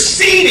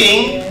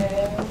interceding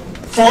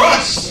for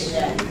us.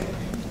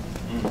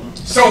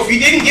 So if you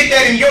didn't get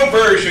that in your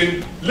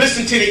version,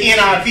 listen to the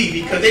NIV,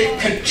 because it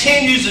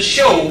continues to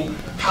show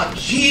how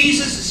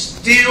Jesus is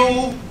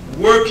still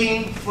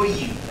working for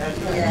you.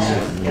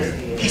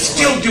 He's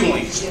still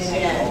doing it.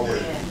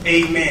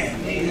 Amen.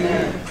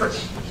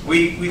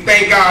 We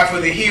thank God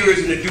for the hearers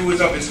and the doers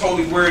of His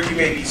holy word. You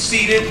may be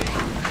seated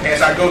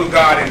as I go to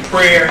God in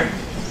prayer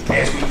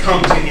as we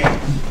come to Him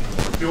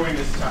during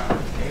this time.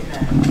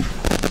 Amen.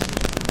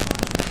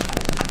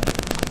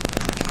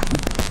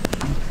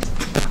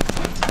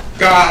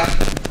 God,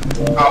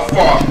 our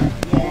Father,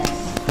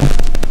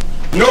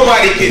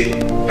 nobody could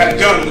have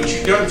done what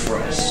you've done for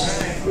us.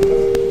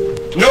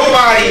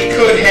 Nobody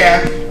could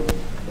have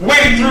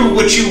went through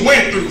what you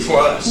went through for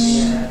us.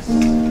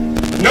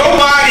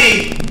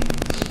 Nobody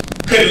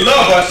could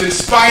love us in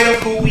spite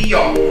of who we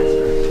are.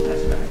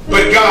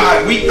 But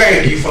God, we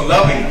thank you for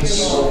loving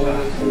us.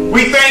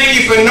 We thank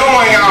you for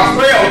knowing our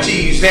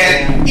frailties,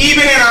 that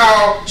even in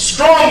our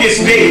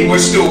strongest day, we're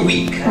still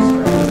weak.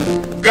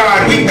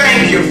 God, we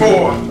thank you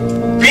for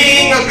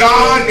being a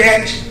God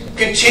that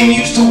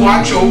continues to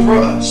watch over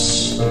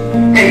us.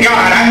 And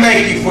God, I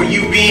thank you for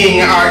you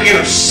being our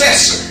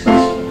intercessor.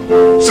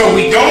 So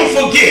we don't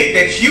forget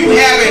that you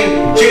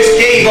haven't just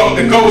gave up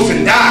the ghost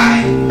and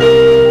died.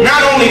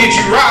 Not only did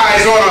you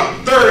rise on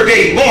a third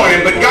day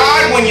morning, but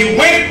God, when you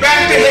went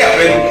back to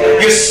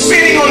heaven, you're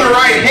sitting on the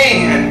right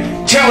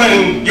hand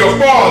telling your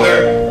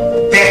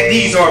Father that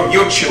these are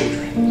your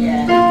children.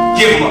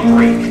 Give them a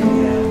break.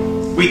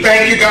 We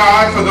thank you,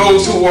 God, for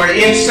those who are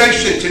in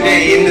session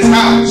today in this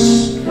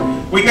house.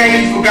 We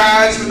thank you for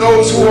God for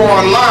those who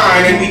are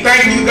online. And we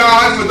thank you,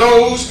 God, for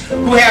those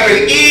who have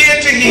an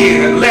ear to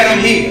hear. Let them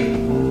hear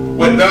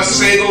what thus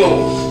say the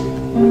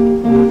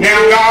Lord.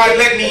 Now, God,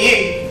 let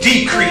me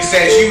decrease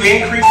as you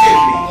increase in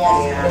me.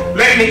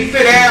 Let me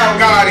sit down,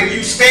 God, and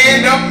you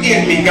stand up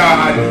in me,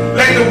 God.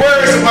 Let the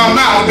words of my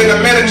mouth and the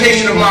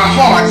meditation of my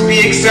heart be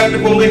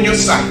acceptable in your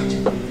sight.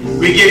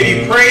 We give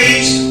you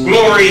praise,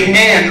 glory,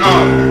 and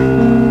honor.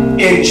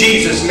 In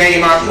Jesus'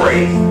 name I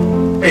pray.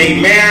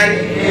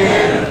 Amen.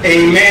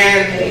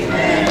 Amen.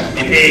 Amen.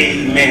 And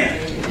amen.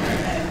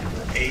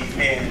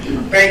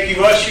 Amen. Thank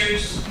you,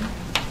 ushers,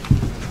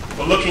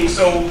 for looking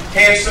so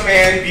handsome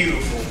and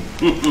beautiful.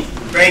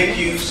 Thank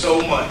you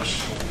so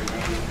much.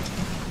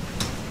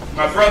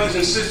 My brothers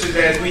and sisters,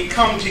 as we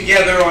come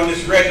together on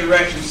this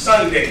Resurrection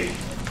Sunday,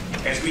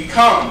 as we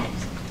come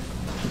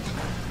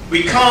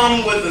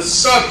with a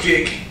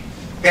subject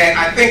that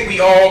I think we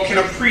all can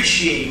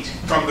appreciate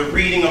from the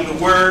reading of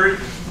the Word.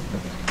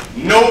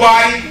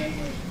 Nobody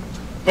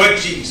but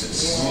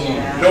Jesus.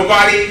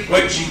 Nobody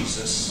but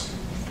Jesus.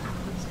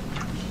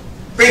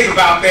 Think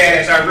about that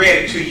as I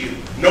read it to you.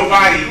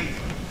 Nobody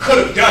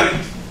could have done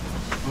it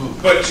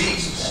but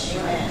Jesus.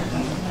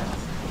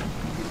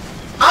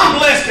 I'm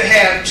blessed to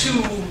have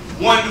two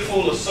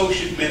wonderful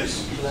associate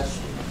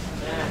ministers.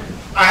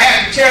 I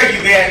have to tell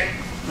you that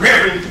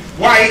Reverend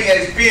White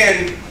has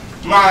been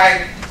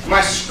my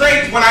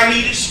strength when I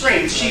needed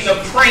strength. She's a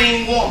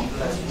praying woman.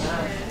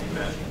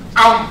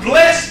 I'm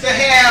blessed to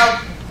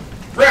have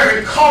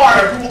Reverend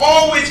Carter, who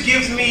always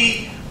gives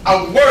me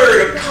a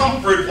word of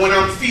comfort when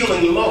I'm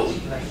feeling low.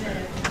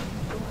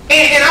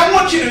 And I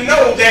want you to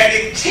know that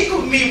it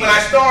tickled me when I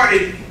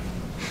started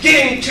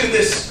getting to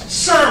this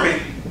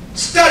sermon,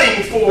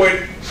 studying for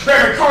it.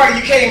 Reverend Carter,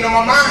 you came to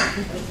my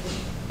mind.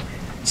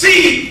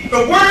 See, the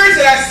words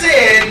that I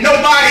said,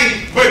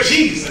 nobody but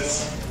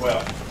Jesus,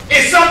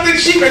 it's something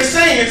she's been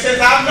saying since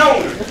I've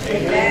known her.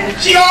 Amen.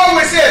 She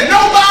always says,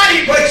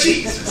 nobody but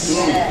Jesus.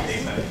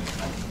 Amen.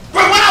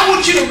 But what I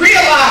want you to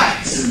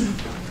realize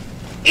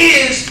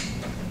is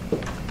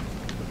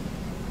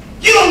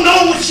you don't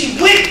know what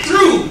she went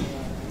through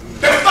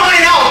to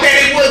find out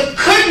that it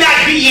could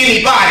not be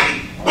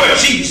anybody but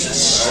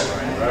Jesus.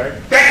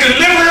 That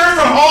delivered her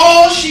from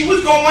all she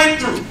was going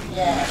through.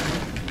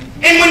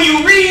 And when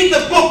you read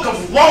the book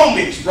of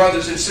Romans,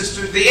 brothers and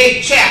sisters, the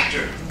 8th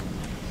chapter,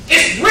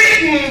 it's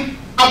written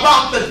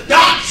about the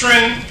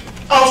doctrine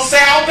of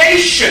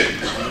salvation.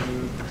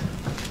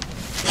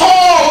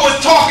 Paul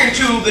was talking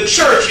to the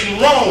church in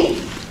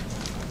Rome.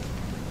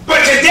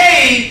 But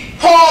today,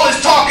 Paul is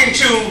talking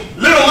to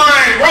Little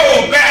Lion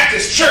Road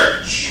Baptist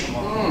Church.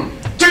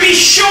 To be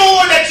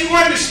sure that you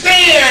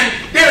understand,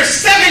 there are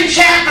 7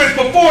 chapters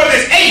before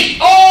this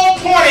 8, all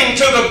pointing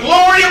to the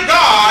glory of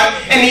God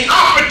and the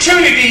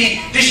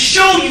opportunity to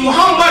show you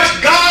how much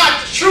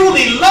God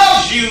truly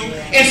loves you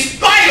in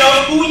spite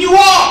of who you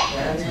are.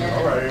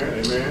 All right,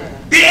 amen.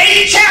 The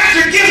 8th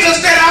chapter gives us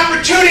that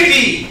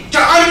opportunity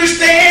to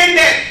understand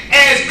that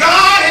as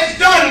God has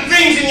done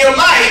things in your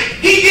life,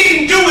 He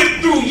didn't do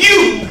it through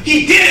you.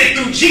 He did it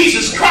through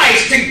Jesus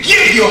Christ to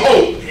give you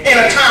hope in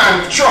a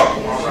time of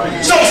trouble.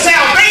 So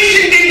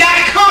salvation did not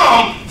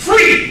come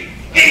free.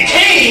 It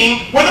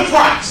came with a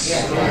price.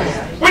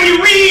 When you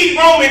read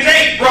Romans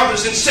 8,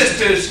 brothers and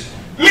sisters,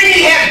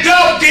 many have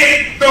dubbed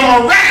it the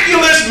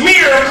miraculous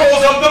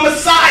miracles of the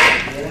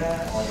Messiah.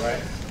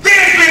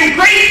 There's been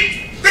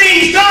great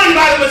things done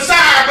by the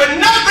Messiah,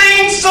 but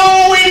nothing so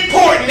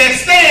important that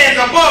stands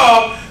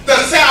above the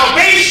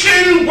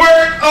salvation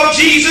work of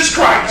Jesus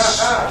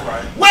Christ.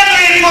 Whether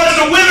it was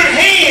the withered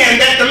hand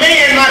that the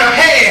man might have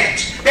had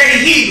that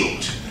he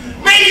healed,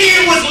 maybe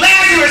it was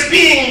Lazarus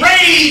being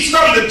raised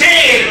from the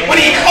dead when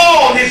he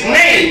called his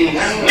name,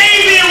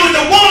 maybe it was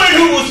the woman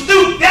who was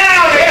stooped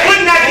down and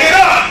could not get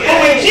up, but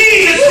when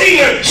Jesus seen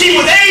her, she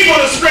was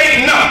able to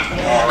straighten up.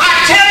 I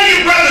tell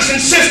you, brothers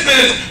and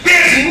sisters,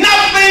 there's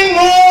nothing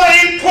more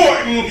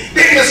important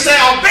than the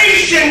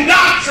salvation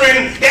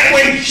doctrine that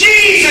when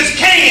Jesus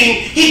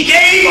came, He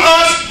gave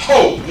us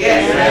hope.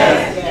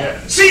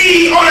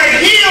 See, on a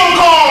hill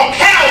called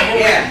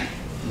Calvary,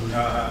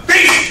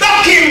 they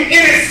stuck Him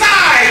in His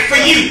side for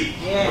you.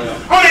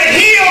 On a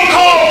hill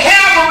called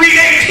Calvary,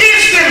 they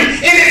pierced Him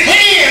in His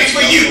hands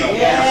for you.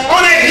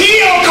 On a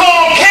hill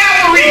called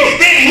Calvary,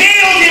 they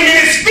nailed Him in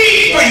His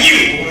feet for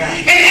you.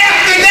 And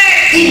after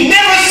that, He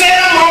never said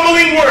a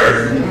mumbling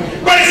word.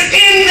 But it's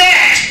in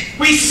that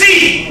we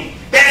see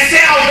that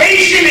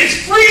salvation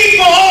is free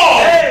for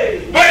all,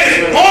 but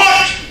it's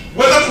bought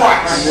with a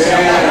price.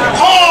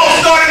 Paul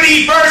started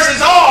these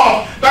verses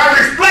off by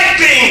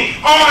reflecting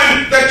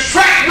on the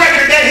track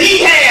record that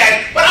he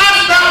had. But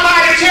I'll stop by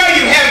to tell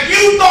you, have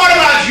you thought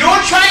about your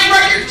track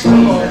record?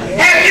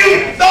 Have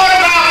you thought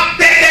about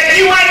that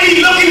you might be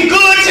looking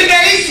good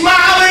today,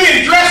 smiling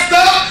and dressed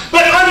up,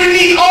 but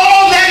underneath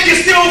all that you're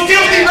still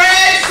filthy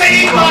rags,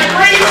 saved by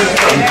grace?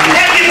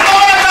 Have you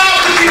thought about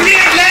what you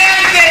did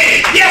last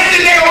day,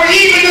 yesterday, or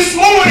even this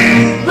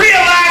morning,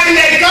 realizing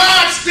that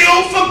God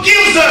still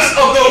forgives us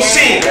of those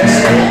sins?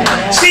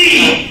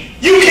 See,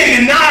 you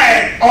can deny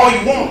it all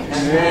you want.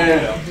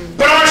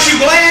 But aren't you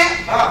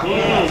glad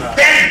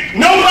that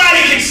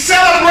nobody can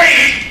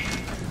celebrate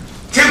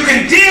to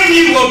condemn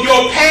you of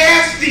your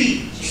past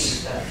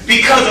deeds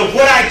because of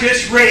what I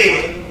just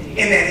read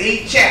in that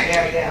 8th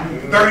chapter,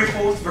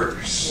 34th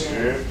verse?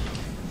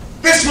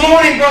 This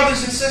morning,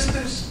 brothers and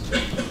sisters,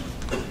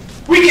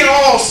 we can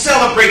all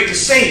celebrate the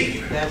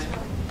Savior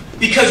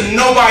because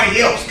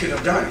nobody else could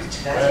have done it.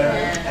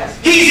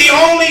 He's the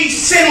only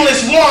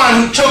sinless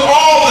one who took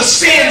all the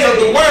sins of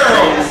the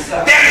world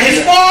that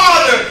His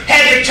Father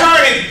had to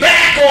turn His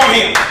back on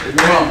Him.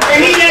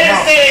 And He had to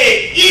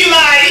say,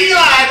 Eli,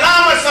 Eli,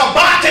 lama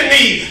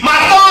sabachthani, my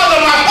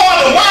Father,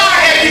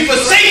 why have you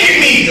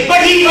forsaken me?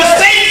 But He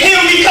forsake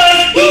Him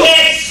because He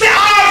had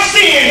our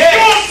sin,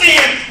 your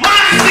sin,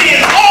 my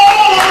sin,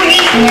 all on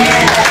Him.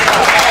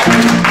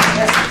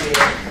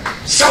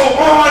 So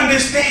on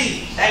this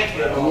day,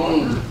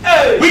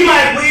 we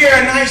might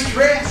wear a nice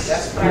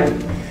dress.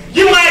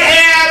 You might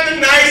have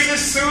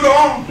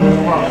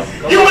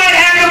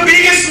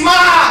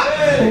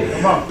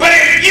But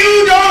if you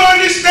don't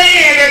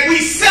understand that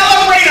we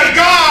celebrate a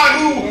God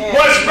who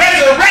was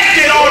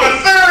resurrected on the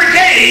third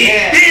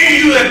day, then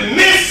you have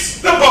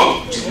missed the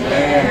boat.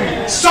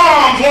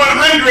 Psalms 104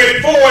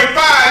 and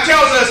 5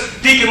 tells us,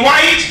 Deacon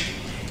White,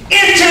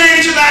 enter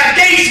into thy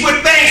gates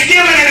with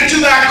thanksgiving and into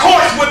thy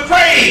courts with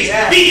praise.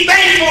 Be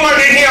thankful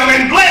unto him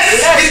and bless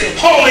his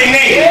holy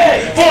name.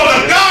 For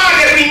the God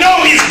that we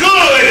know is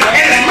good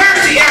and his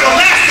mercy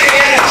everlasting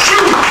and his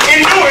truth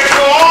endures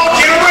for all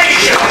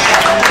generations.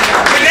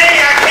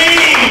 Today I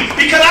came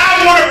because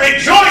I want to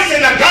rejoice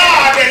in the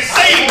God that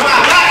saved my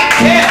life.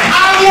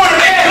 I want to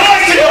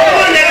rejoice in the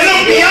one that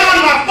looked beyond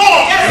my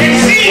fault and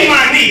seen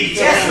my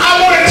needs.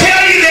 I want to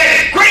tell you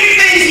that great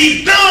things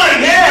he's done,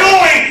 he's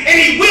doing, and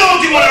he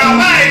will do in our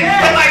life.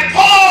 But like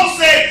Paul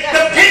said,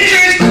 the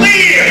picture is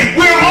clear.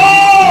 We're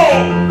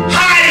all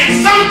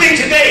hiding something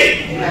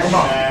today.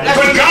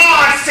 But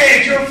God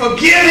said you're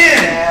forgiven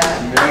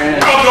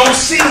of those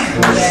sins.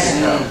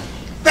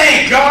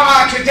 Thank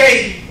God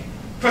today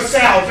for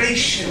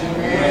salvation.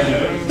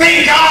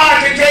 Thank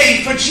God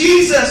today for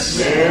Jesus.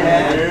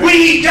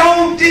 We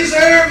don't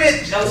deserve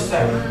it. No,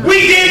 sir.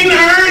 We didn't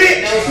earn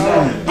it. No,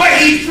 sir. But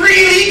he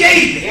freely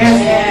gave it.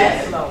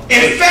 Yes.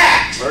 In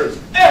fact,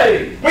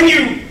 when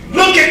you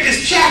look at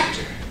this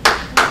chapter,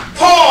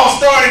 Paul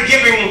started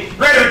giving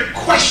rhetoric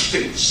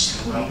questions.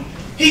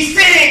 He's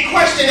saying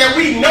questions that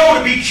we know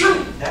to be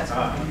true.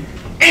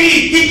 And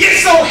he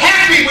gets so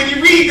happy when you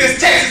read this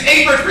text. It's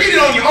 8 verse. Read it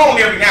on your own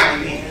every now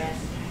and then.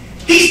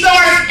 He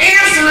starts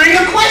answering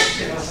the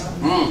questions.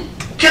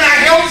 Can I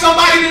help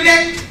somebody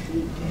today?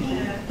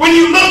 When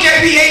you look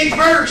at the 8th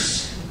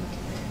verse,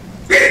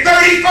 the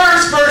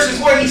 31st verse is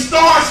where he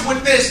starts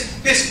with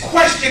this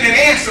question and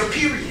answer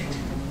period.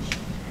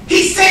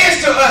 He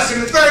says to us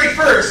in the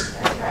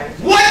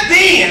 31st, what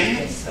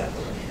then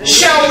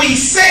shall we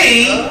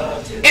say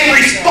in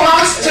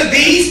response to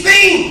these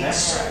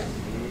things?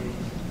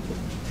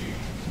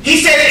 He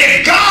said,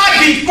 if God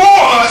be for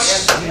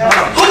us,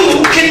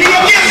 who can be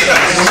against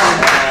us?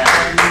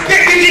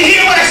 Did you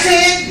hear what I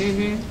said?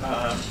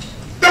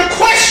 The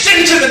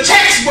question to the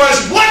text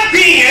was, what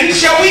then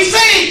shall we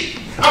say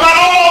about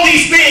all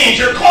these things?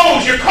 Your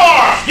clothes, your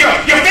car, your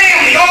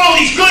family, all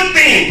these good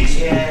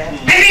things.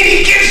 And then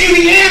he gives you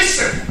the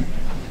answer.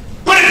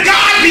 But if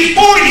God be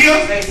for you,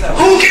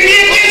 who can be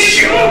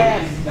against you?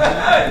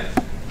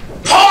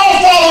 Paul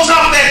follows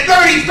up that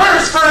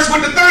 31st verse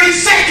with the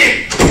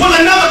 32nd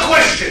with another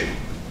question.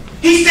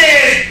 He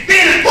says,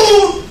 then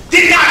who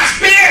did not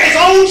spare his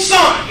own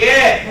son,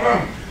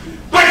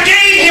 but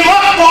gave him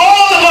up for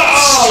all of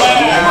us?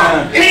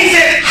 And he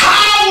said,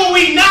 how will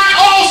we not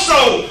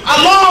also,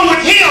 along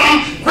with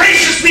him,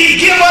 graciously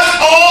give us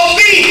all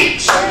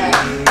things?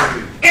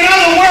 In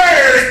other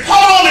words,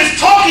 Paul is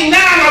talking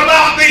now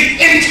about the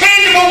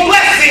intangible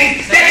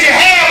blessings that you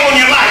have on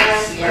your life.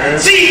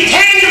 See,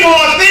 tangible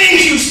are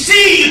things you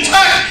see, you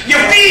touch, you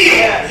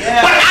feel.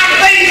 But I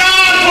thank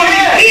God for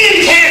the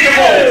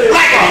intangible,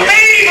 like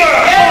favor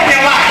on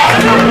your life.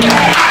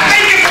 I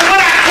thank him for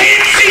what I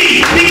can't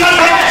see, because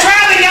when I'm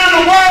traveling down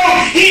the world,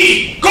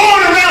 he's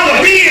going around the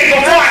bend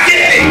before I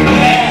get there.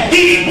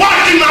 He's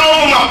watching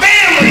over my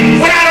family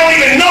when I don't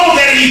even know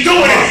that he's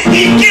doing it.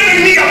 He's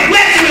giving me a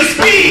blessing to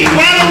speak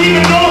when I don't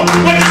even know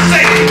what to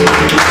say.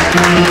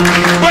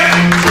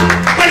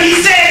 But he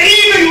said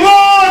even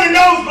more than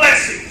those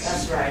blessings.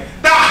 That's right.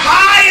 The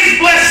highest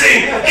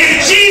blessing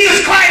is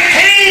Jesus Christ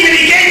came and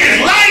he gave his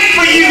life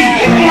for you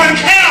on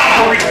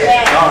Calvary.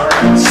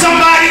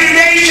 Somebody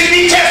today should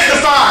be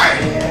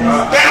testifying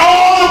that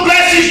all the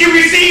blessings you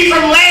received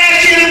from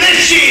last year to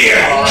this year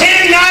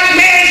cannot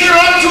measure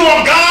up to a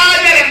God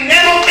that has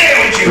never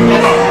failed you.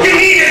 You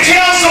need to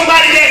tell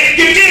somebody that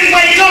you didn't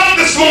wake up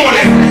this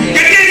morning.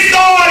 You didn't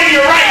start in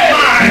your right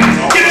mind.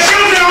 Your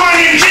children aren't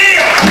in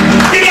jail.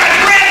 You got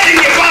breath in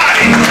your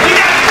body. You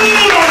got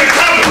food on the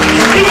table.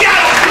 You got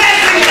a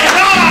blessing of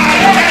God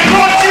that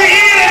brought you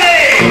here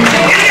today.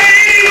 Is there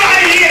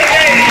anybody here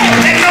today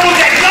that knows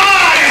that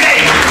God is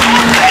able?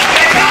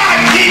 That God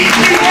keeps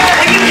you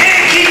and you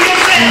can't keep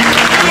yourself?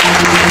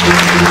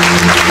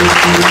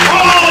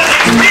 Paul is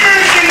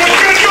experiencing what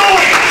you're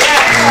doing.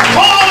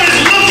 Paul is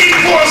looking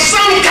for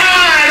some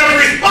kind of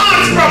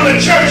response from the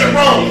church of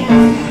Rome.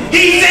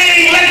 He's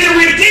saying, let the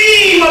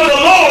redeemed of the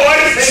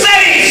Lord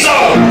say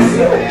so.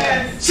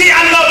 See,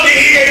 I love to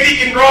hear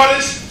Deacon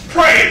Brothers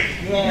pray.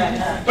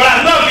 But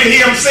I love to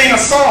hear him sing a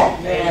song.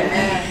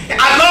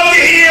 I love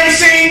to hear him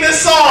sing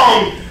this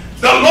song.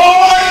 The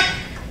Lord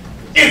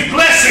is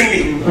blessing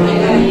me.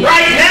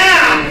 Right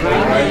now.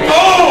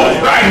 Oh,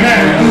 right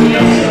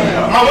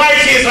now. My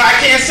wife here, so I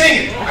can't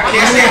sing it. I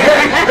can't sing it.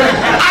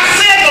 I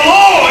said the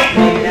Lord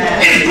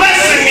is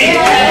blessing me.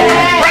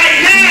 Right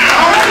now.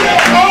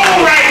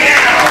 Oh, right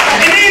now.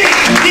 And then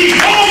he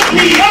woke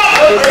me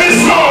up this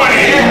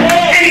morning.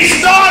 And he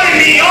started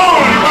me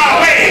on my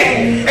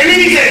way. And then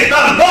he said,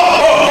 the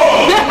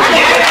Lord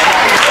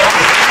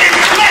is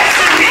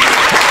blessing me.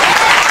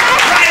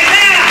 Right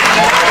now.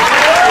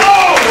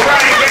 Oh,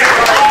 right now.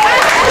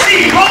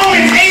 See,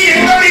 Romans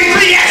 8 and 33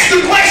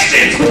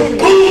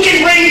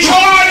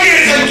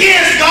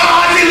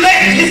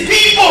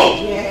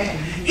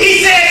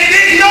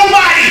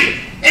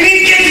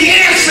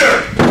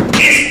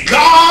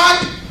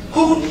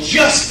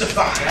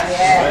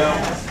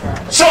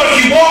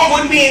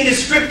 study in the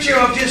scripture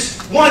of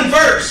just one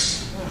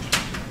verse,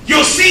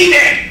 you'll see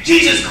that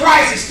Jesus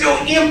Christ is still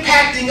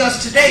impacting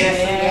us today.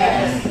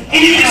 Yes.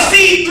 And you can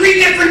see 3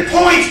 different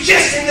points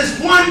just in this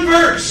one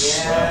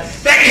verse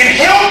that can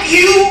help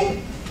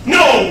you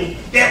know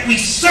that we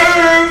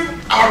serve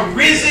our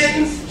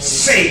risen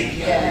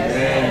Savior.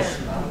 Yes.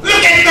 Look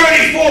at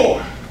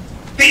 34,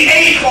 the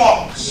A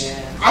clause.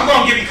 I'm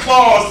going to give you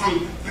clause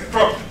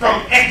from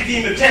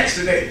academic text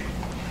today.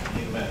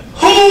 Amen.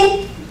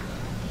 Who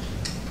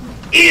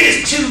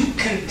is to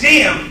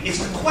condemn is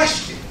the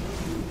question.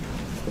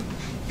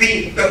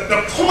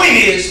 The point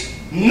is,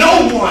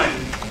 no one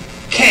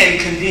can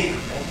condemn.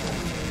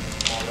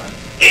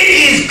 It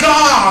is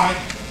God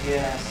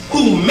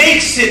who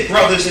makes it,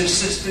 brothers and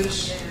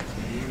sisters,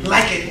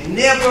 like it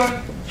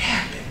never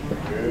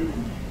happened.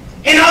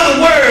 In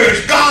other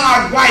words,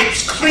 God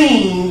wipes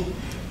clean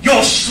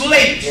your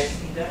slate.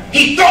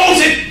 He throws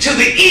it to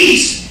the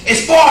east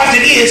as far as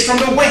it is from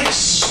the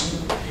west.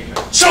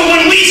 So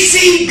when we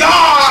see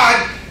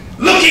God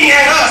looking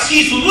at us,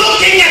 He's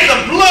looking at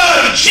the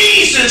blood of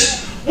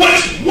Jesus,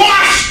 which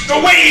washed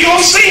away your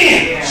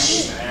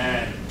sins.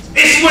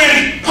 It's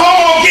when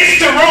Paul gets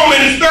to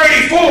Romans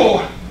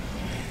 34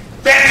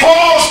 that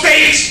Paul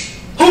states,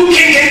 who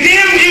can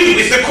condemn you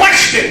is the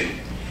question.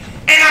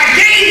 And I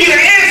gave you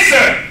the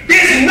answer.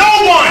 There's no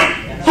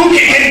one who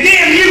can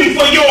condemn you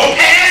for your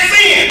past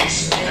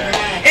sins.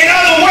 In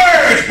other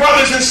words,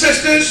 brothers and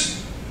sisters,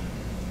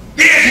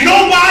 there's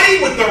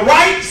nobody with the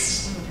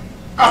rights,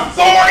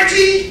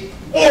 authority,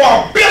 or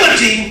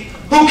ability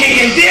who can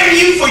condemn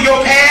you for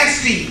your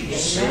past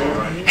deeds.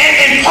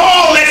 And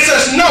Paul lets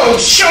us know,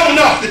 showing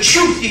off the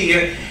truth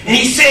here, and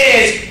he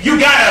says, you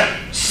got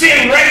a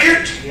sin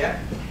record,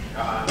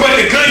 but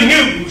the good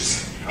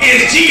news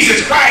is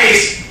Jesus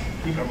Christ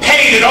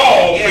paid it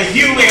all for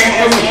you and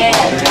for me.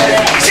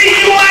 See,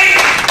 you might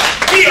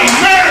be a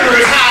murderer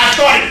is how I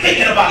started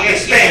thinking about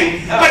this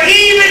thing, but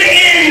even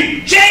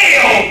in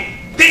jail,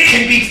 they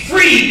can be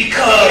free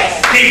because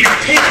they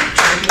repent.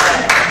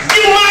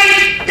 You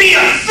might be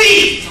a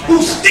thief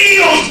who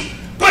steals,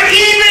 but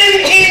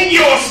even in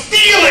your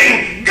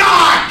stealing,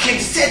 God can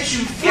set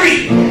you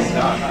free.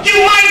 You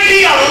might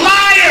be a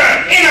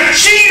liar and a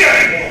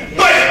cheater,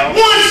 but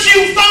once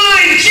you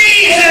find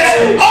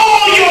Jesus,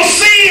 all your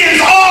sins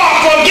are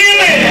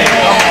forgiven.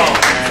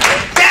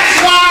 That's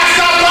why I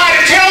stop by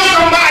to tell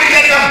somebody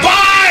that the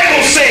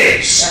Bible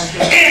says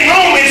in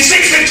Romans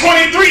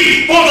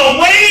 6:23, for the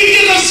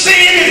wages of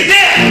sin is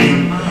death,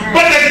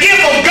 but the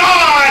gift of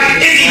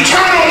God is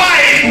eternal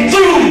life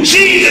through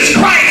Jesus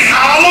Christ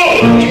our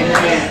Lord.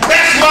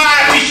 That's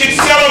why we should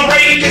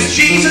celebrate this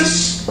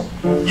Jesus.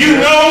 You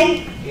know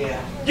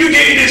you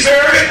didn't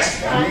deserve it.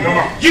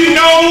 You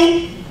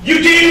know you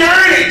didn't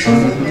earn it.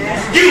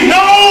 You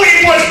know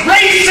it was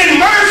grace and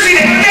mercy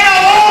that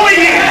fell over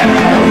you,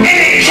 and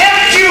it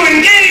kept you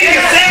and gave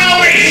you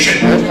salvation.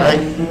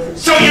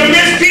 So your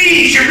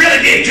misdeeds you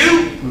really did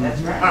do.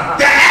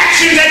 The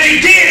actions that you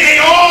did, they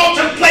all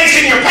took place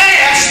in your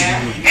past,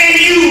 and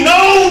you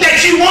know that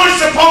you weren't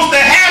supposed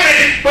to have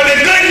it, but the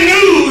good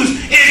news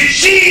is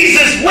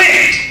Jesus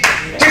went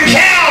to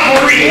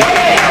Calvary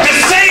to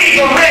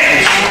save a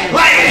wretch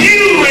like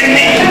you and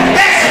me.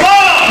 That's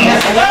love.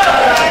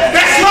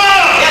 That's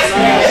love.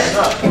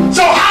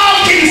 So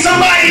how can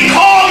somebody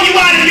call you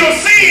out of your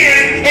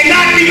sin and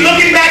not be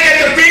looking back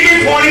at the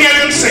finger pointing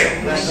at themselves?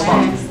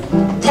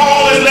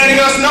 Paul is letting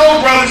us know,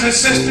 brothers and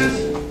sisters,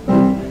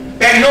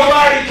 that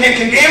nobody can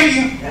condemn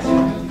you.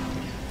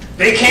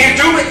 They can't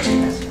do it.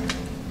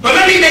 But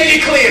let me make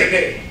it clear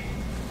today.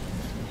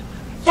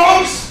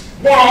 Folks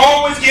want to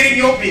always get in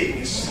your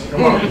business.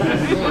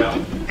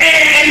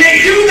 And they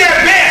do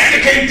their best to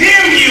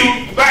condemn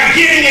you by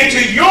getting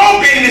into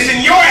your business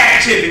and your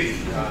activity.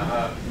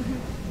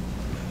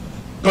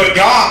 But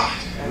God.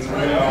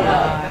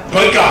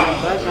 But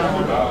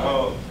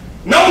God.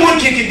 No one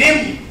can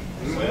condemn you.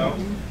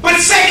 But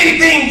second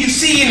thing you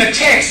see in the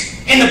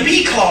text, in the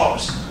B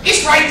clause,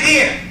 it's right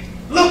there.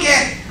 Look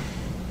at it.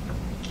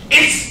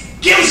 It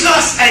gives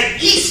us an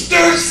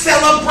Easter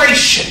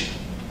celebration.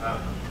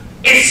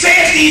 It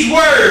says these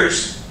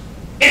words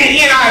in the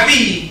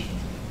NIV.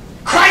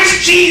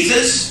 Christ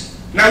Jesus,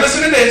 now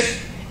listen to this,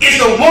 is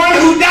the one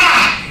who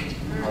died.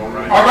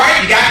 All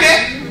right, you got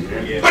that?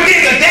 But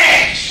there's a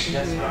dash.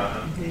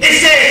 It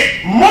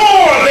says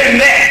more than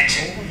that.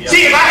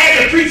 See, if I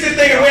had to preach this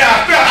thing the way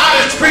I felt,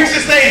 I'd just preach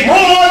this thing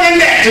more than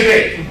that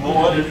today.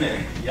 More than that.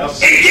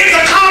 It gives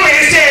a comment.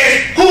 It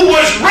says, who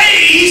was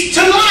raised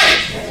to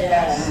life.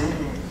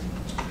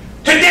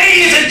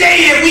 Today is a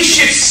day that we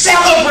should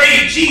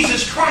celebrate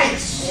Jesus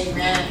Christ.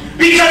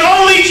 Because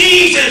only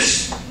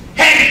Jesus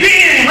had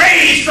been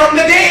raised from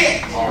the dead.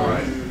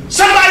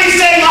 Somebody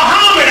said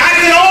Muhammad. I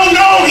said, oh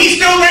no,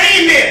 he's still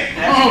laying there.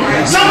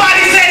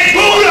 Somebody said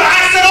Buddha.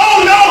 I said,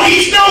 oh no,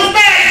 he's still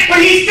fat,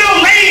 but he's still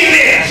laying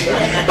there.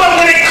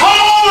 But when they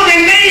called the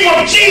name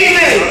of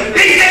Jesus,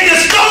 they said the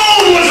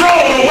stone was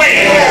rolled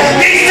away.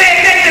 They said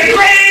that the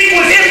grave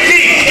was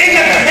empty,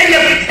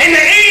 and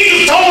the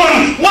angels told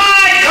him,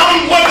 why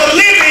come with the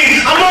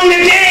living among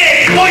the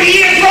dead? For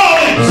he is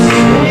rose.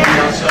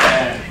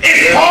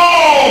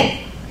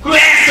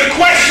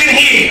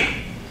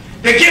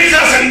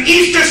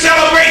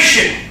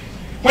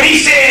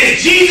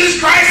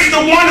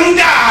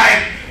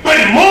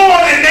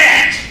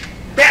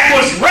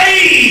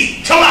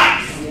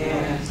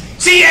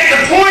 See, at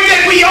the point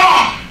that we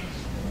are,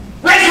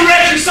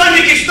 Resurrection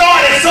Sunday can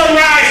start at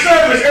sunrise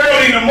service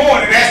early in the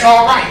morning. That's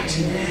all right.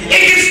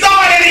 It can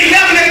start at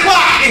 11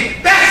 o'clock.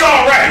 That's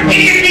all right.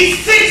 It can be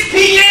 6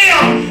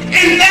 p.m.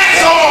 and that's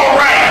all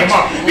right.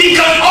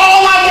 Because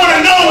all I want to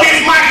know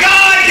is my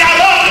God got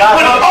up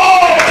with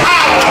all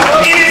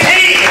power in his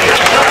hand.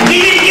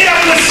 He didn't get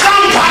up with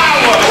some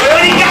power,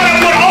 but he got up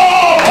with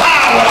all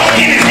power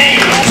in his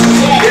hand.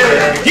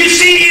 You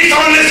see, it's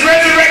on this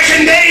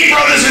Resurrection Day,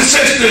 brothers and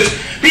sisters,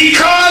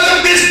 because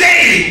of this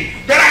day,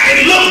 that I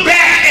can look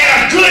back at a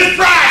Good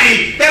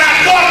Friday that I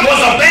thought was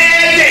a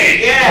bad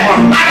day.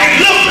 I can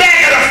look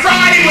back at a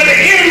Friday where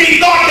the enemy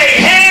thought they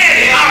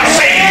had our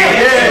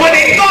Savior, when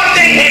they thought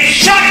they had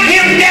shut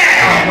him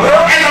down.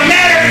 As a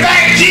matter of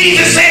fact,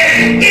 Jesus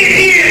said, it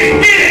is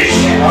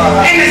finished.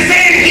 And the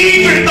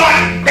Sanhedrin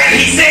thought that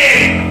he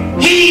said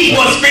he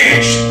was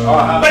finished.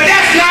 But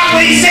that's not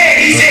what he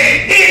said. He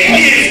said, it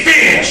is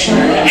finished.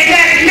 And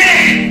that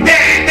meant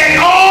that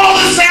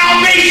all the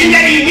salvation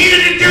that he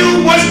needed to do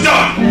was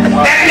done.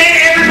 That meant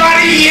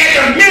everybody he had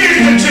to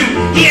minister to,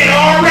 he had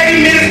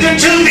already ministered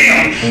to them.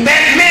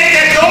 That meant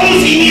that those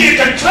he needed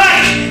to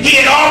touch,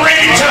 he had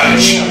already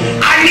touched.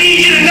 I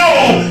need you to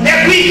know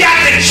that we got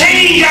to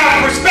change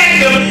our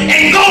perspective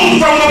and go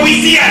from when we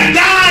see a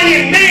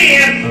dying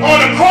man on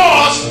the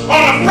cross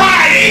on a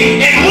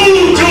Friday and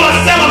move to a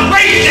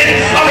celebration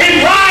of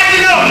him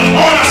rising up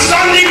on a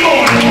Sunday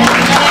morning.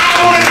 I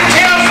wanted to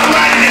tell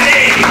somebody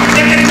today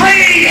that the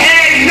grave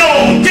had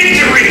no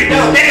victory,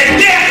 that the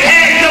death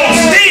had no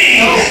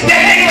sting,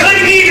 that they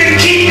couldn't even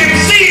keep him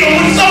sealed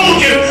with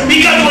soldiers,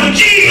 because when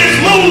Jesus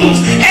moves,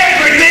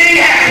 everything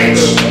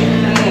happens.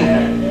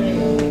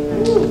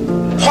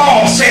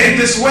 Paul said it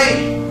this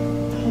way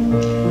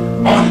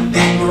on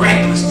that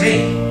miraculous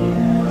day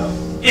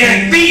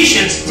in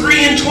Ephesians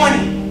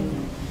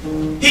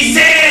 3:20. He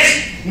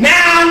says,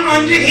 now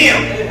unto him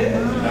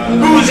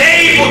who is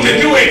able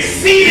to do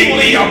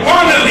exceedingly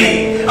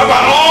abundantly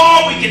about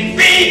all we can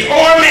think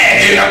or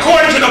imagine,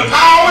 according to the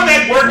power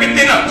that worketh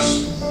in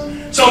us.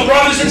 So,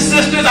 brothers and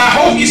sisters, I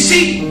hope you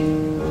see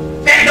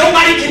that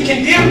nobody can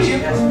condemn you.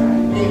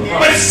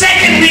 But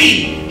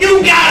secondly,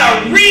 you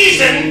got a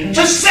reason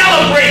to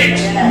celebrate.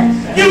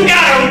 You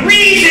got a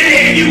reason,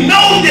 if you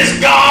know this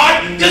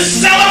God, to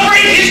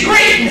celebrate his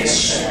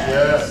greatness.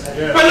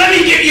 But let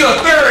me give you a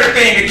third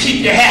thing to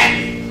keep you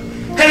happy.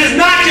 Because it's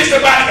not just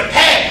about the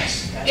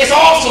past, it's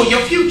also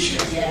your future.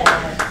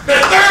 The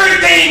third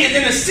thing is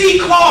in the C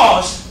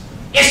clause.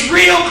 It's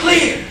real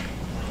clear.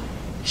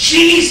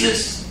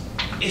 Jesus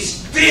is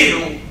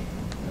still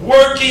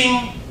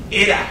working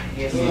it out.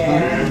 Yes,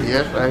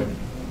 right.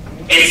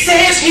 It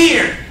says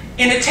here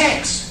in the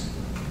text,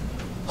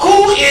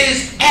 who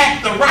is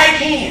at the right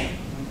hand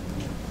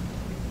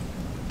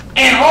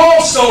and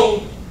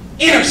also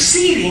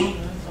interceding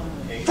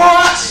for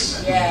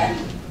us.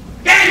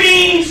 That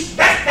means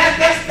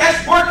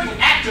that's working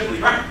actively,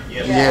 right?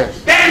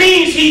 Yes. That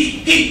means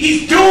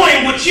he's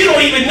doing what you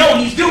don't even know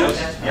he's doing.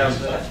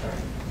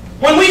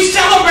 When we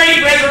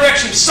celebrate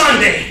Resurrection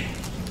Sunday,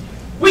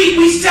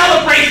 we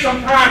celebrate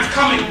sometimes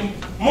coming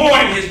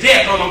mourning his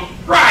death on a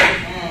Friday.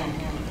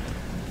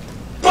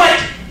 But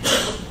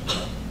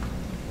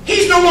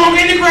he's no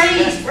longer in the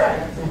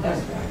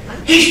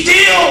grave. He's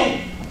still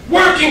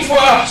working for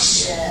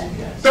us.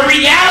 The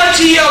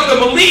reality of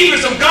the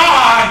believers of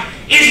God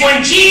is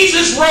when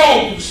Jesus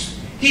rose,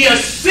 he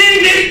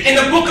ascended in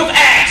the book of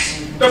Acts,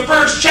 the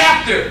first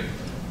chapter,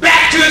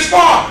 back to his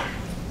Father.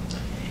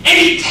 And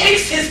he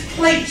takes his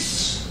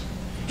place.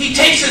 He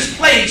takes his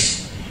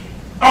place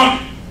on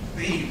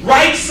the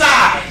right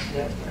side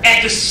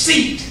at the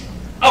seat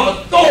of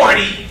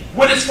authority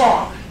with his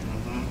Father.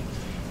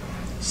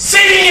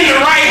 Sitting in the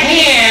right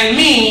hand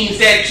means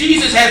that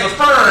Jesus has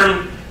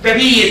affirmed that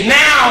he is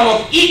now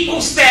of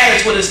equal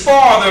status with his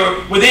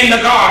Father within the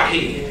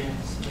Godhead.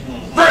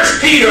 1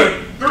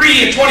 Peter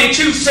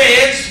 3:22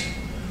 says,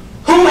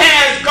 who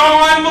has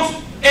gone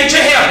into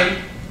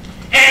heaven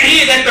and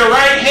is at the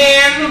right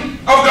hand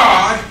of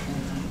God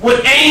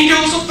with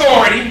angels'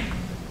 authority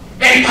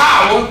and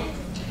power,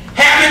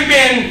 having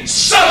been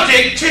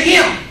subject to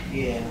him.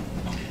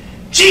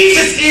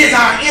 Jesus is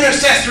our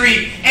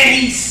intercessory, and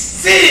he's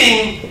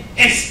sitting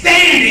and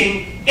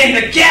standing in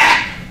the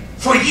gap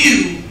for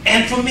you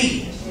and for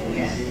me.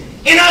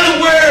 In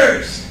other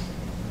words,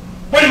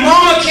 when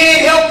mama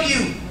can't help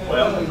you,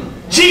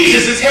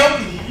 Jesus is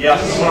helping you.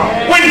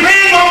 When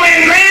grandmama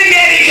and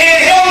granddaddy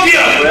can't help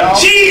you,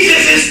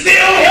 Jesus is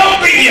still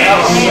helping you.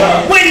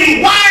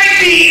 When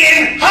wifey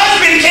and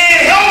husband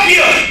can't help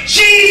you,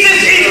 Jesus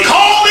is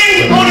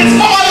calling on his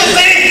Father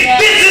saying,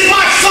 this is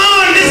my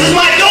son, this is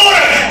my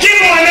daughter, give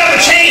him another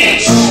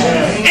chance.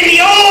 And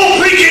the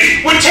old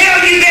preachers would tell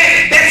you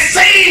that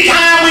same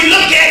time we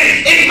look at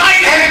it, it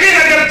might have been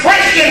a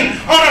depression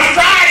on a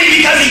Friday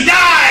because he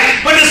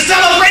died, but the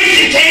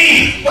celebration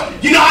came,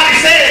 you know how they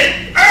said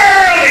it,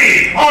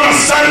 early on a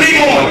Sunday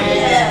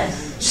morning.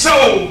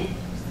 So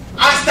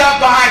I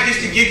stopped by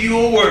just to give you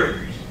a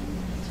word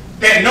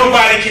that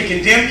nobody can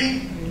condemn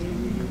you,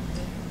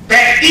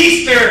 that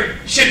Easter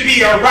should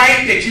be a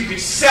right that you could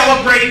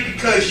celebrate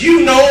because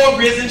you know a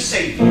risen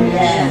Savior.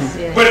 Yes,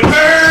 yes. But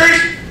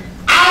third,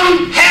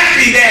 I'm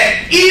happy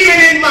that even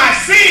in my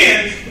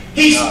sins,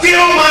 he's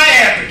still my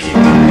advocate.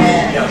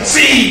 Yes.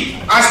 See,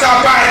 I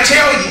stopped by to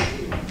tell you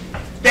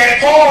that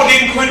Paul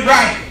didn't quit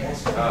writing.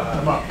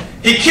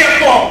 He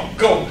kept on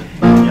going.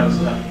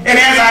 And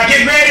as I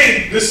get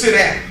ready to sit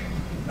down,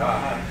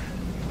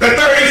 the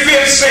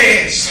 35th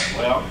says,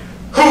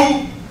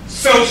 who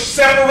so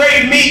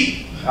separate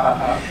me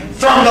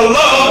from the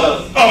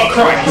love of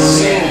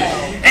Christ?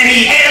 And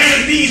he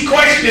answers these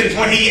questions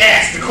when he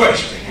asks the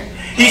question.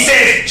 He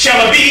says,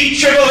 shall it be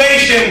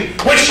tribulation?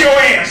 What's your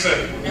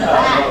answer?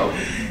 No.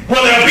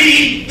 Will there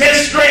be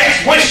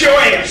distress? What's your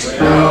answer?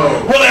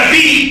 No. Will there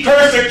be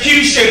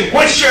persecution?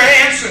 What's your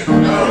answer?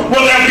 No.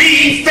 Will there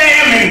be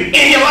famine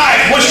in your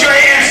life? What's your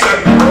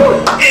answer? No.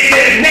 Is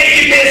there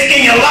nakedness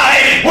in your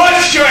life?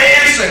 What's your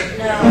answer?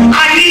 No.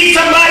 I need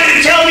somebody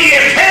to tell me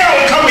if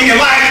peril come in your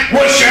life,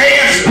 what's your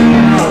answer?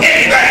 No.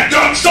 If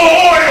the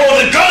sword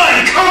or the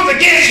gun comes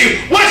against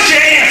you, what's your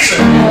answer?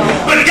 No.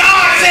 But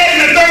God said in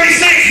the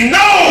 36,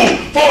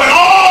 no, for in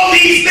all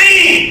these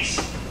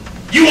things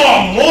you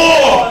are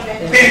more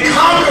than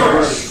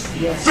conquerors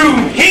through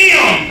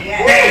him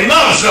that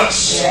loves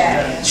us.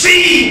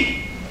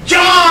 See,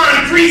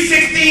 John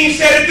 3:16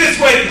 said it this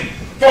way,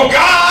 for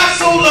God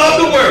so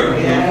loved the world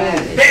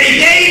that he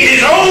gave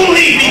his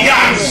only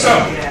begotten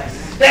Son,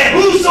 that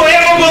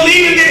whosoever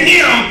believeth in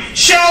him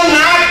shall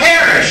not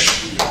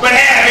perish, but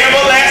have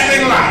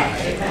everlasting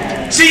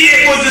life. See,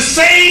 it was the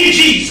same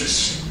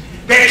Jesus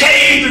that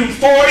came through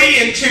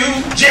 42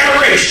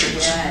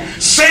 generations.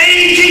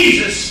 Same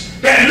Jesus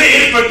that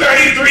lived for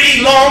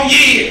 33 long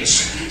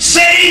years.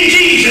 Same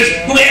Jesus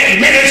who had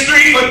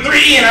ministry for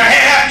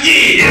 3.5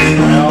 years.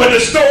 But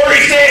the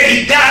story said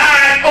he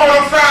died on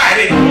a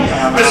Friday.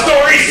 The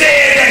story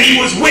said that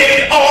he was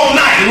whipped all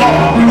night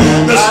long.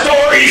 The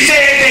story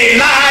said they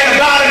lied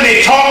about him, they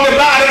talked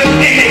about him,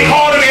 and they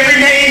called him every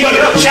name but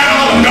a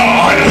child of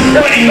God.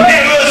 But he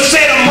never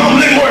said a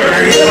mumbling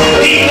word.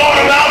 He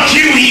thought about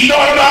you, he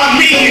thought about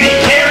me, and he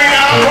carried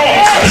our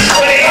cross.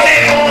 But they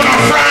said on a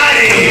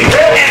Friday,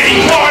 as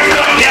he marched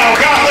up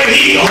Golgotha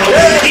Hill,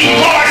 he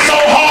marched so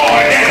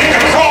hard that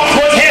the cross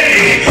was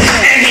heavy,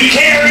 and he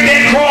carried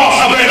that cross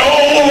up an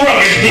old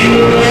rugged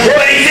hill.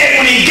 But he said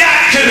when he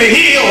got to the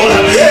hill,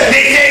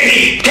 they said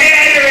he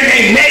carried him and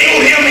they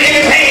nailed him in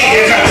his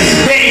hands.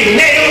 They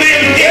nailed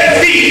him in his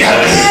feet.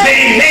 They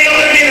nailed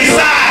him in his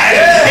side.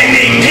 And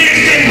they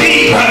pierced him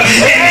deep.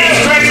 And they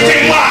stretched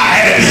him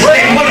wide.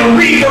 They put a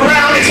wreath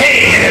around his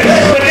head.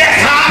 But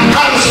that's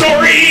how the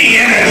story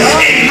ends.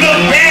 It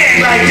looked bad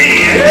right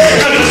then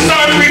because the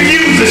sun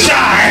refused to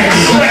shine.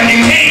 But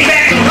he came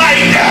back to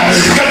light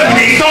because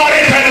they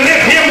started to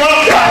lift him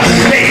up.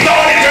 They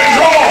started to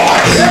draw.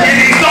 And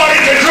they started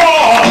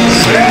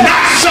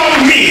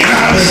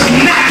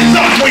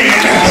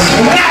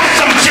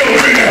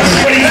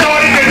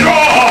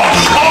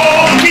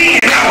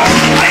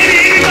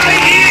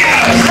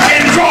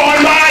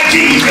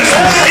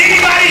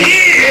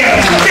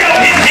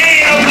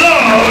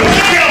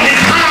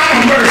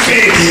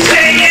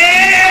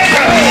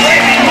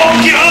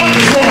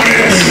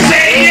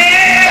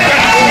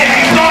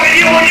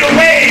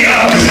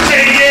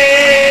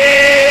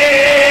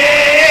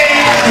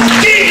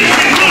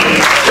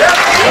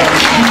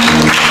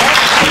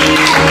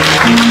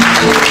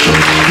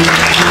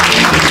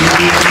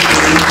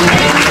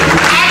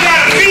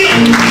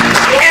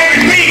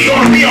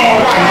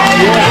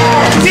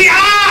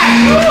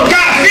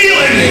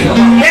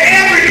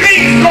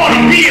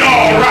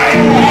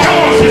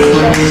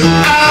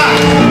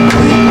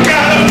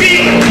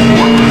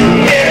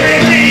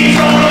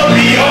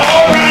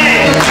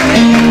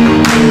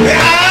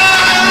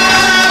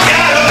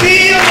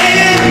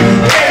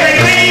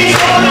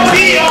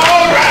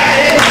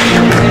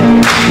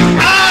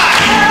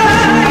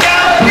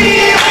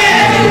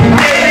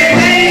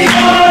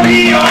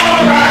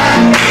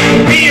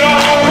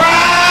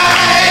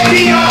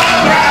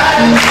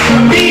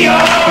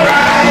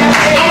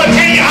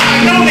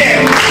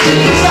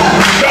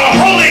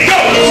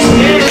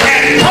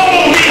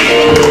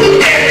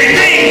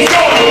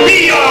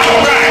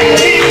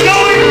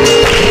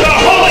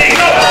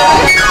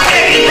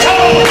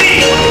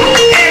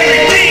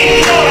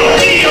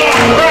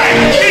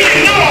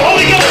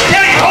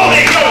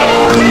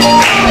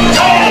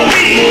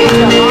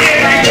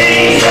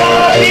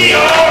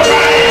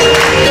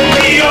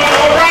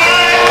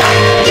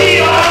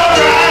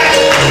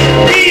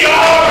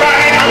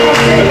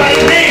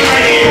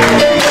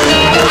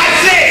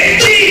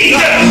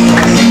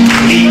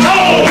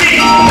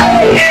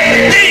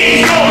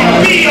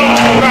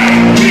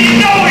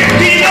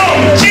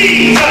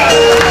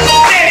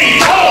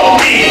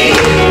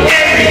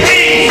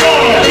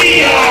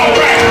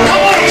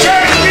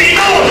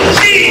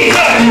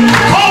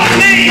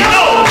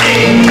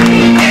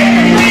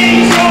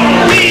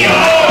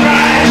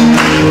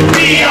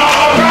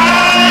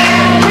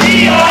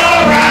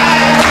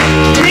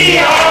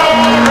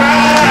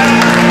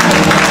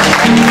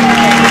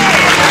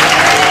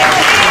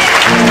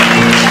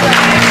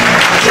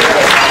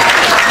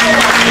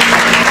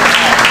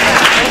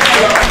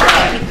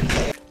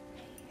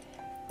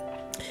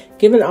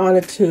Giving honor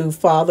to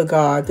Father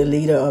God, the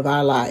leader of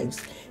our lives.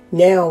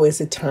 Now is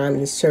the time in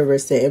the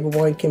service that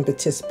everyone can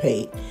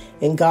participate.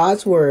 In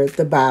God's Word,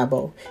 the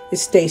Bible, it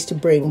states to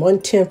bring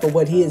 1/10 of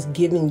what He has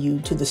given you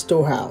to the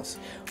storehouse.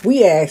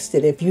 We ask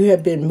that if you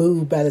have been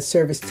moved by the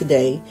service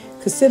today,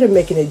 consider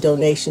making a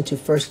donation to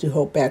First New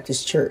Hope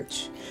Baptist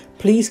Church.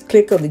 Please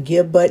click on the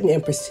Give button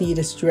and proceed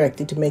as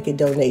directed to make a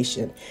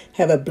donation.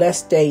 Have a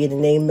blessed day in the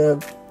name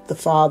of the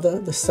Father,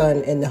 the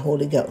Son, and the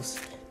Holy Ghost.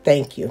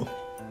 Thank you.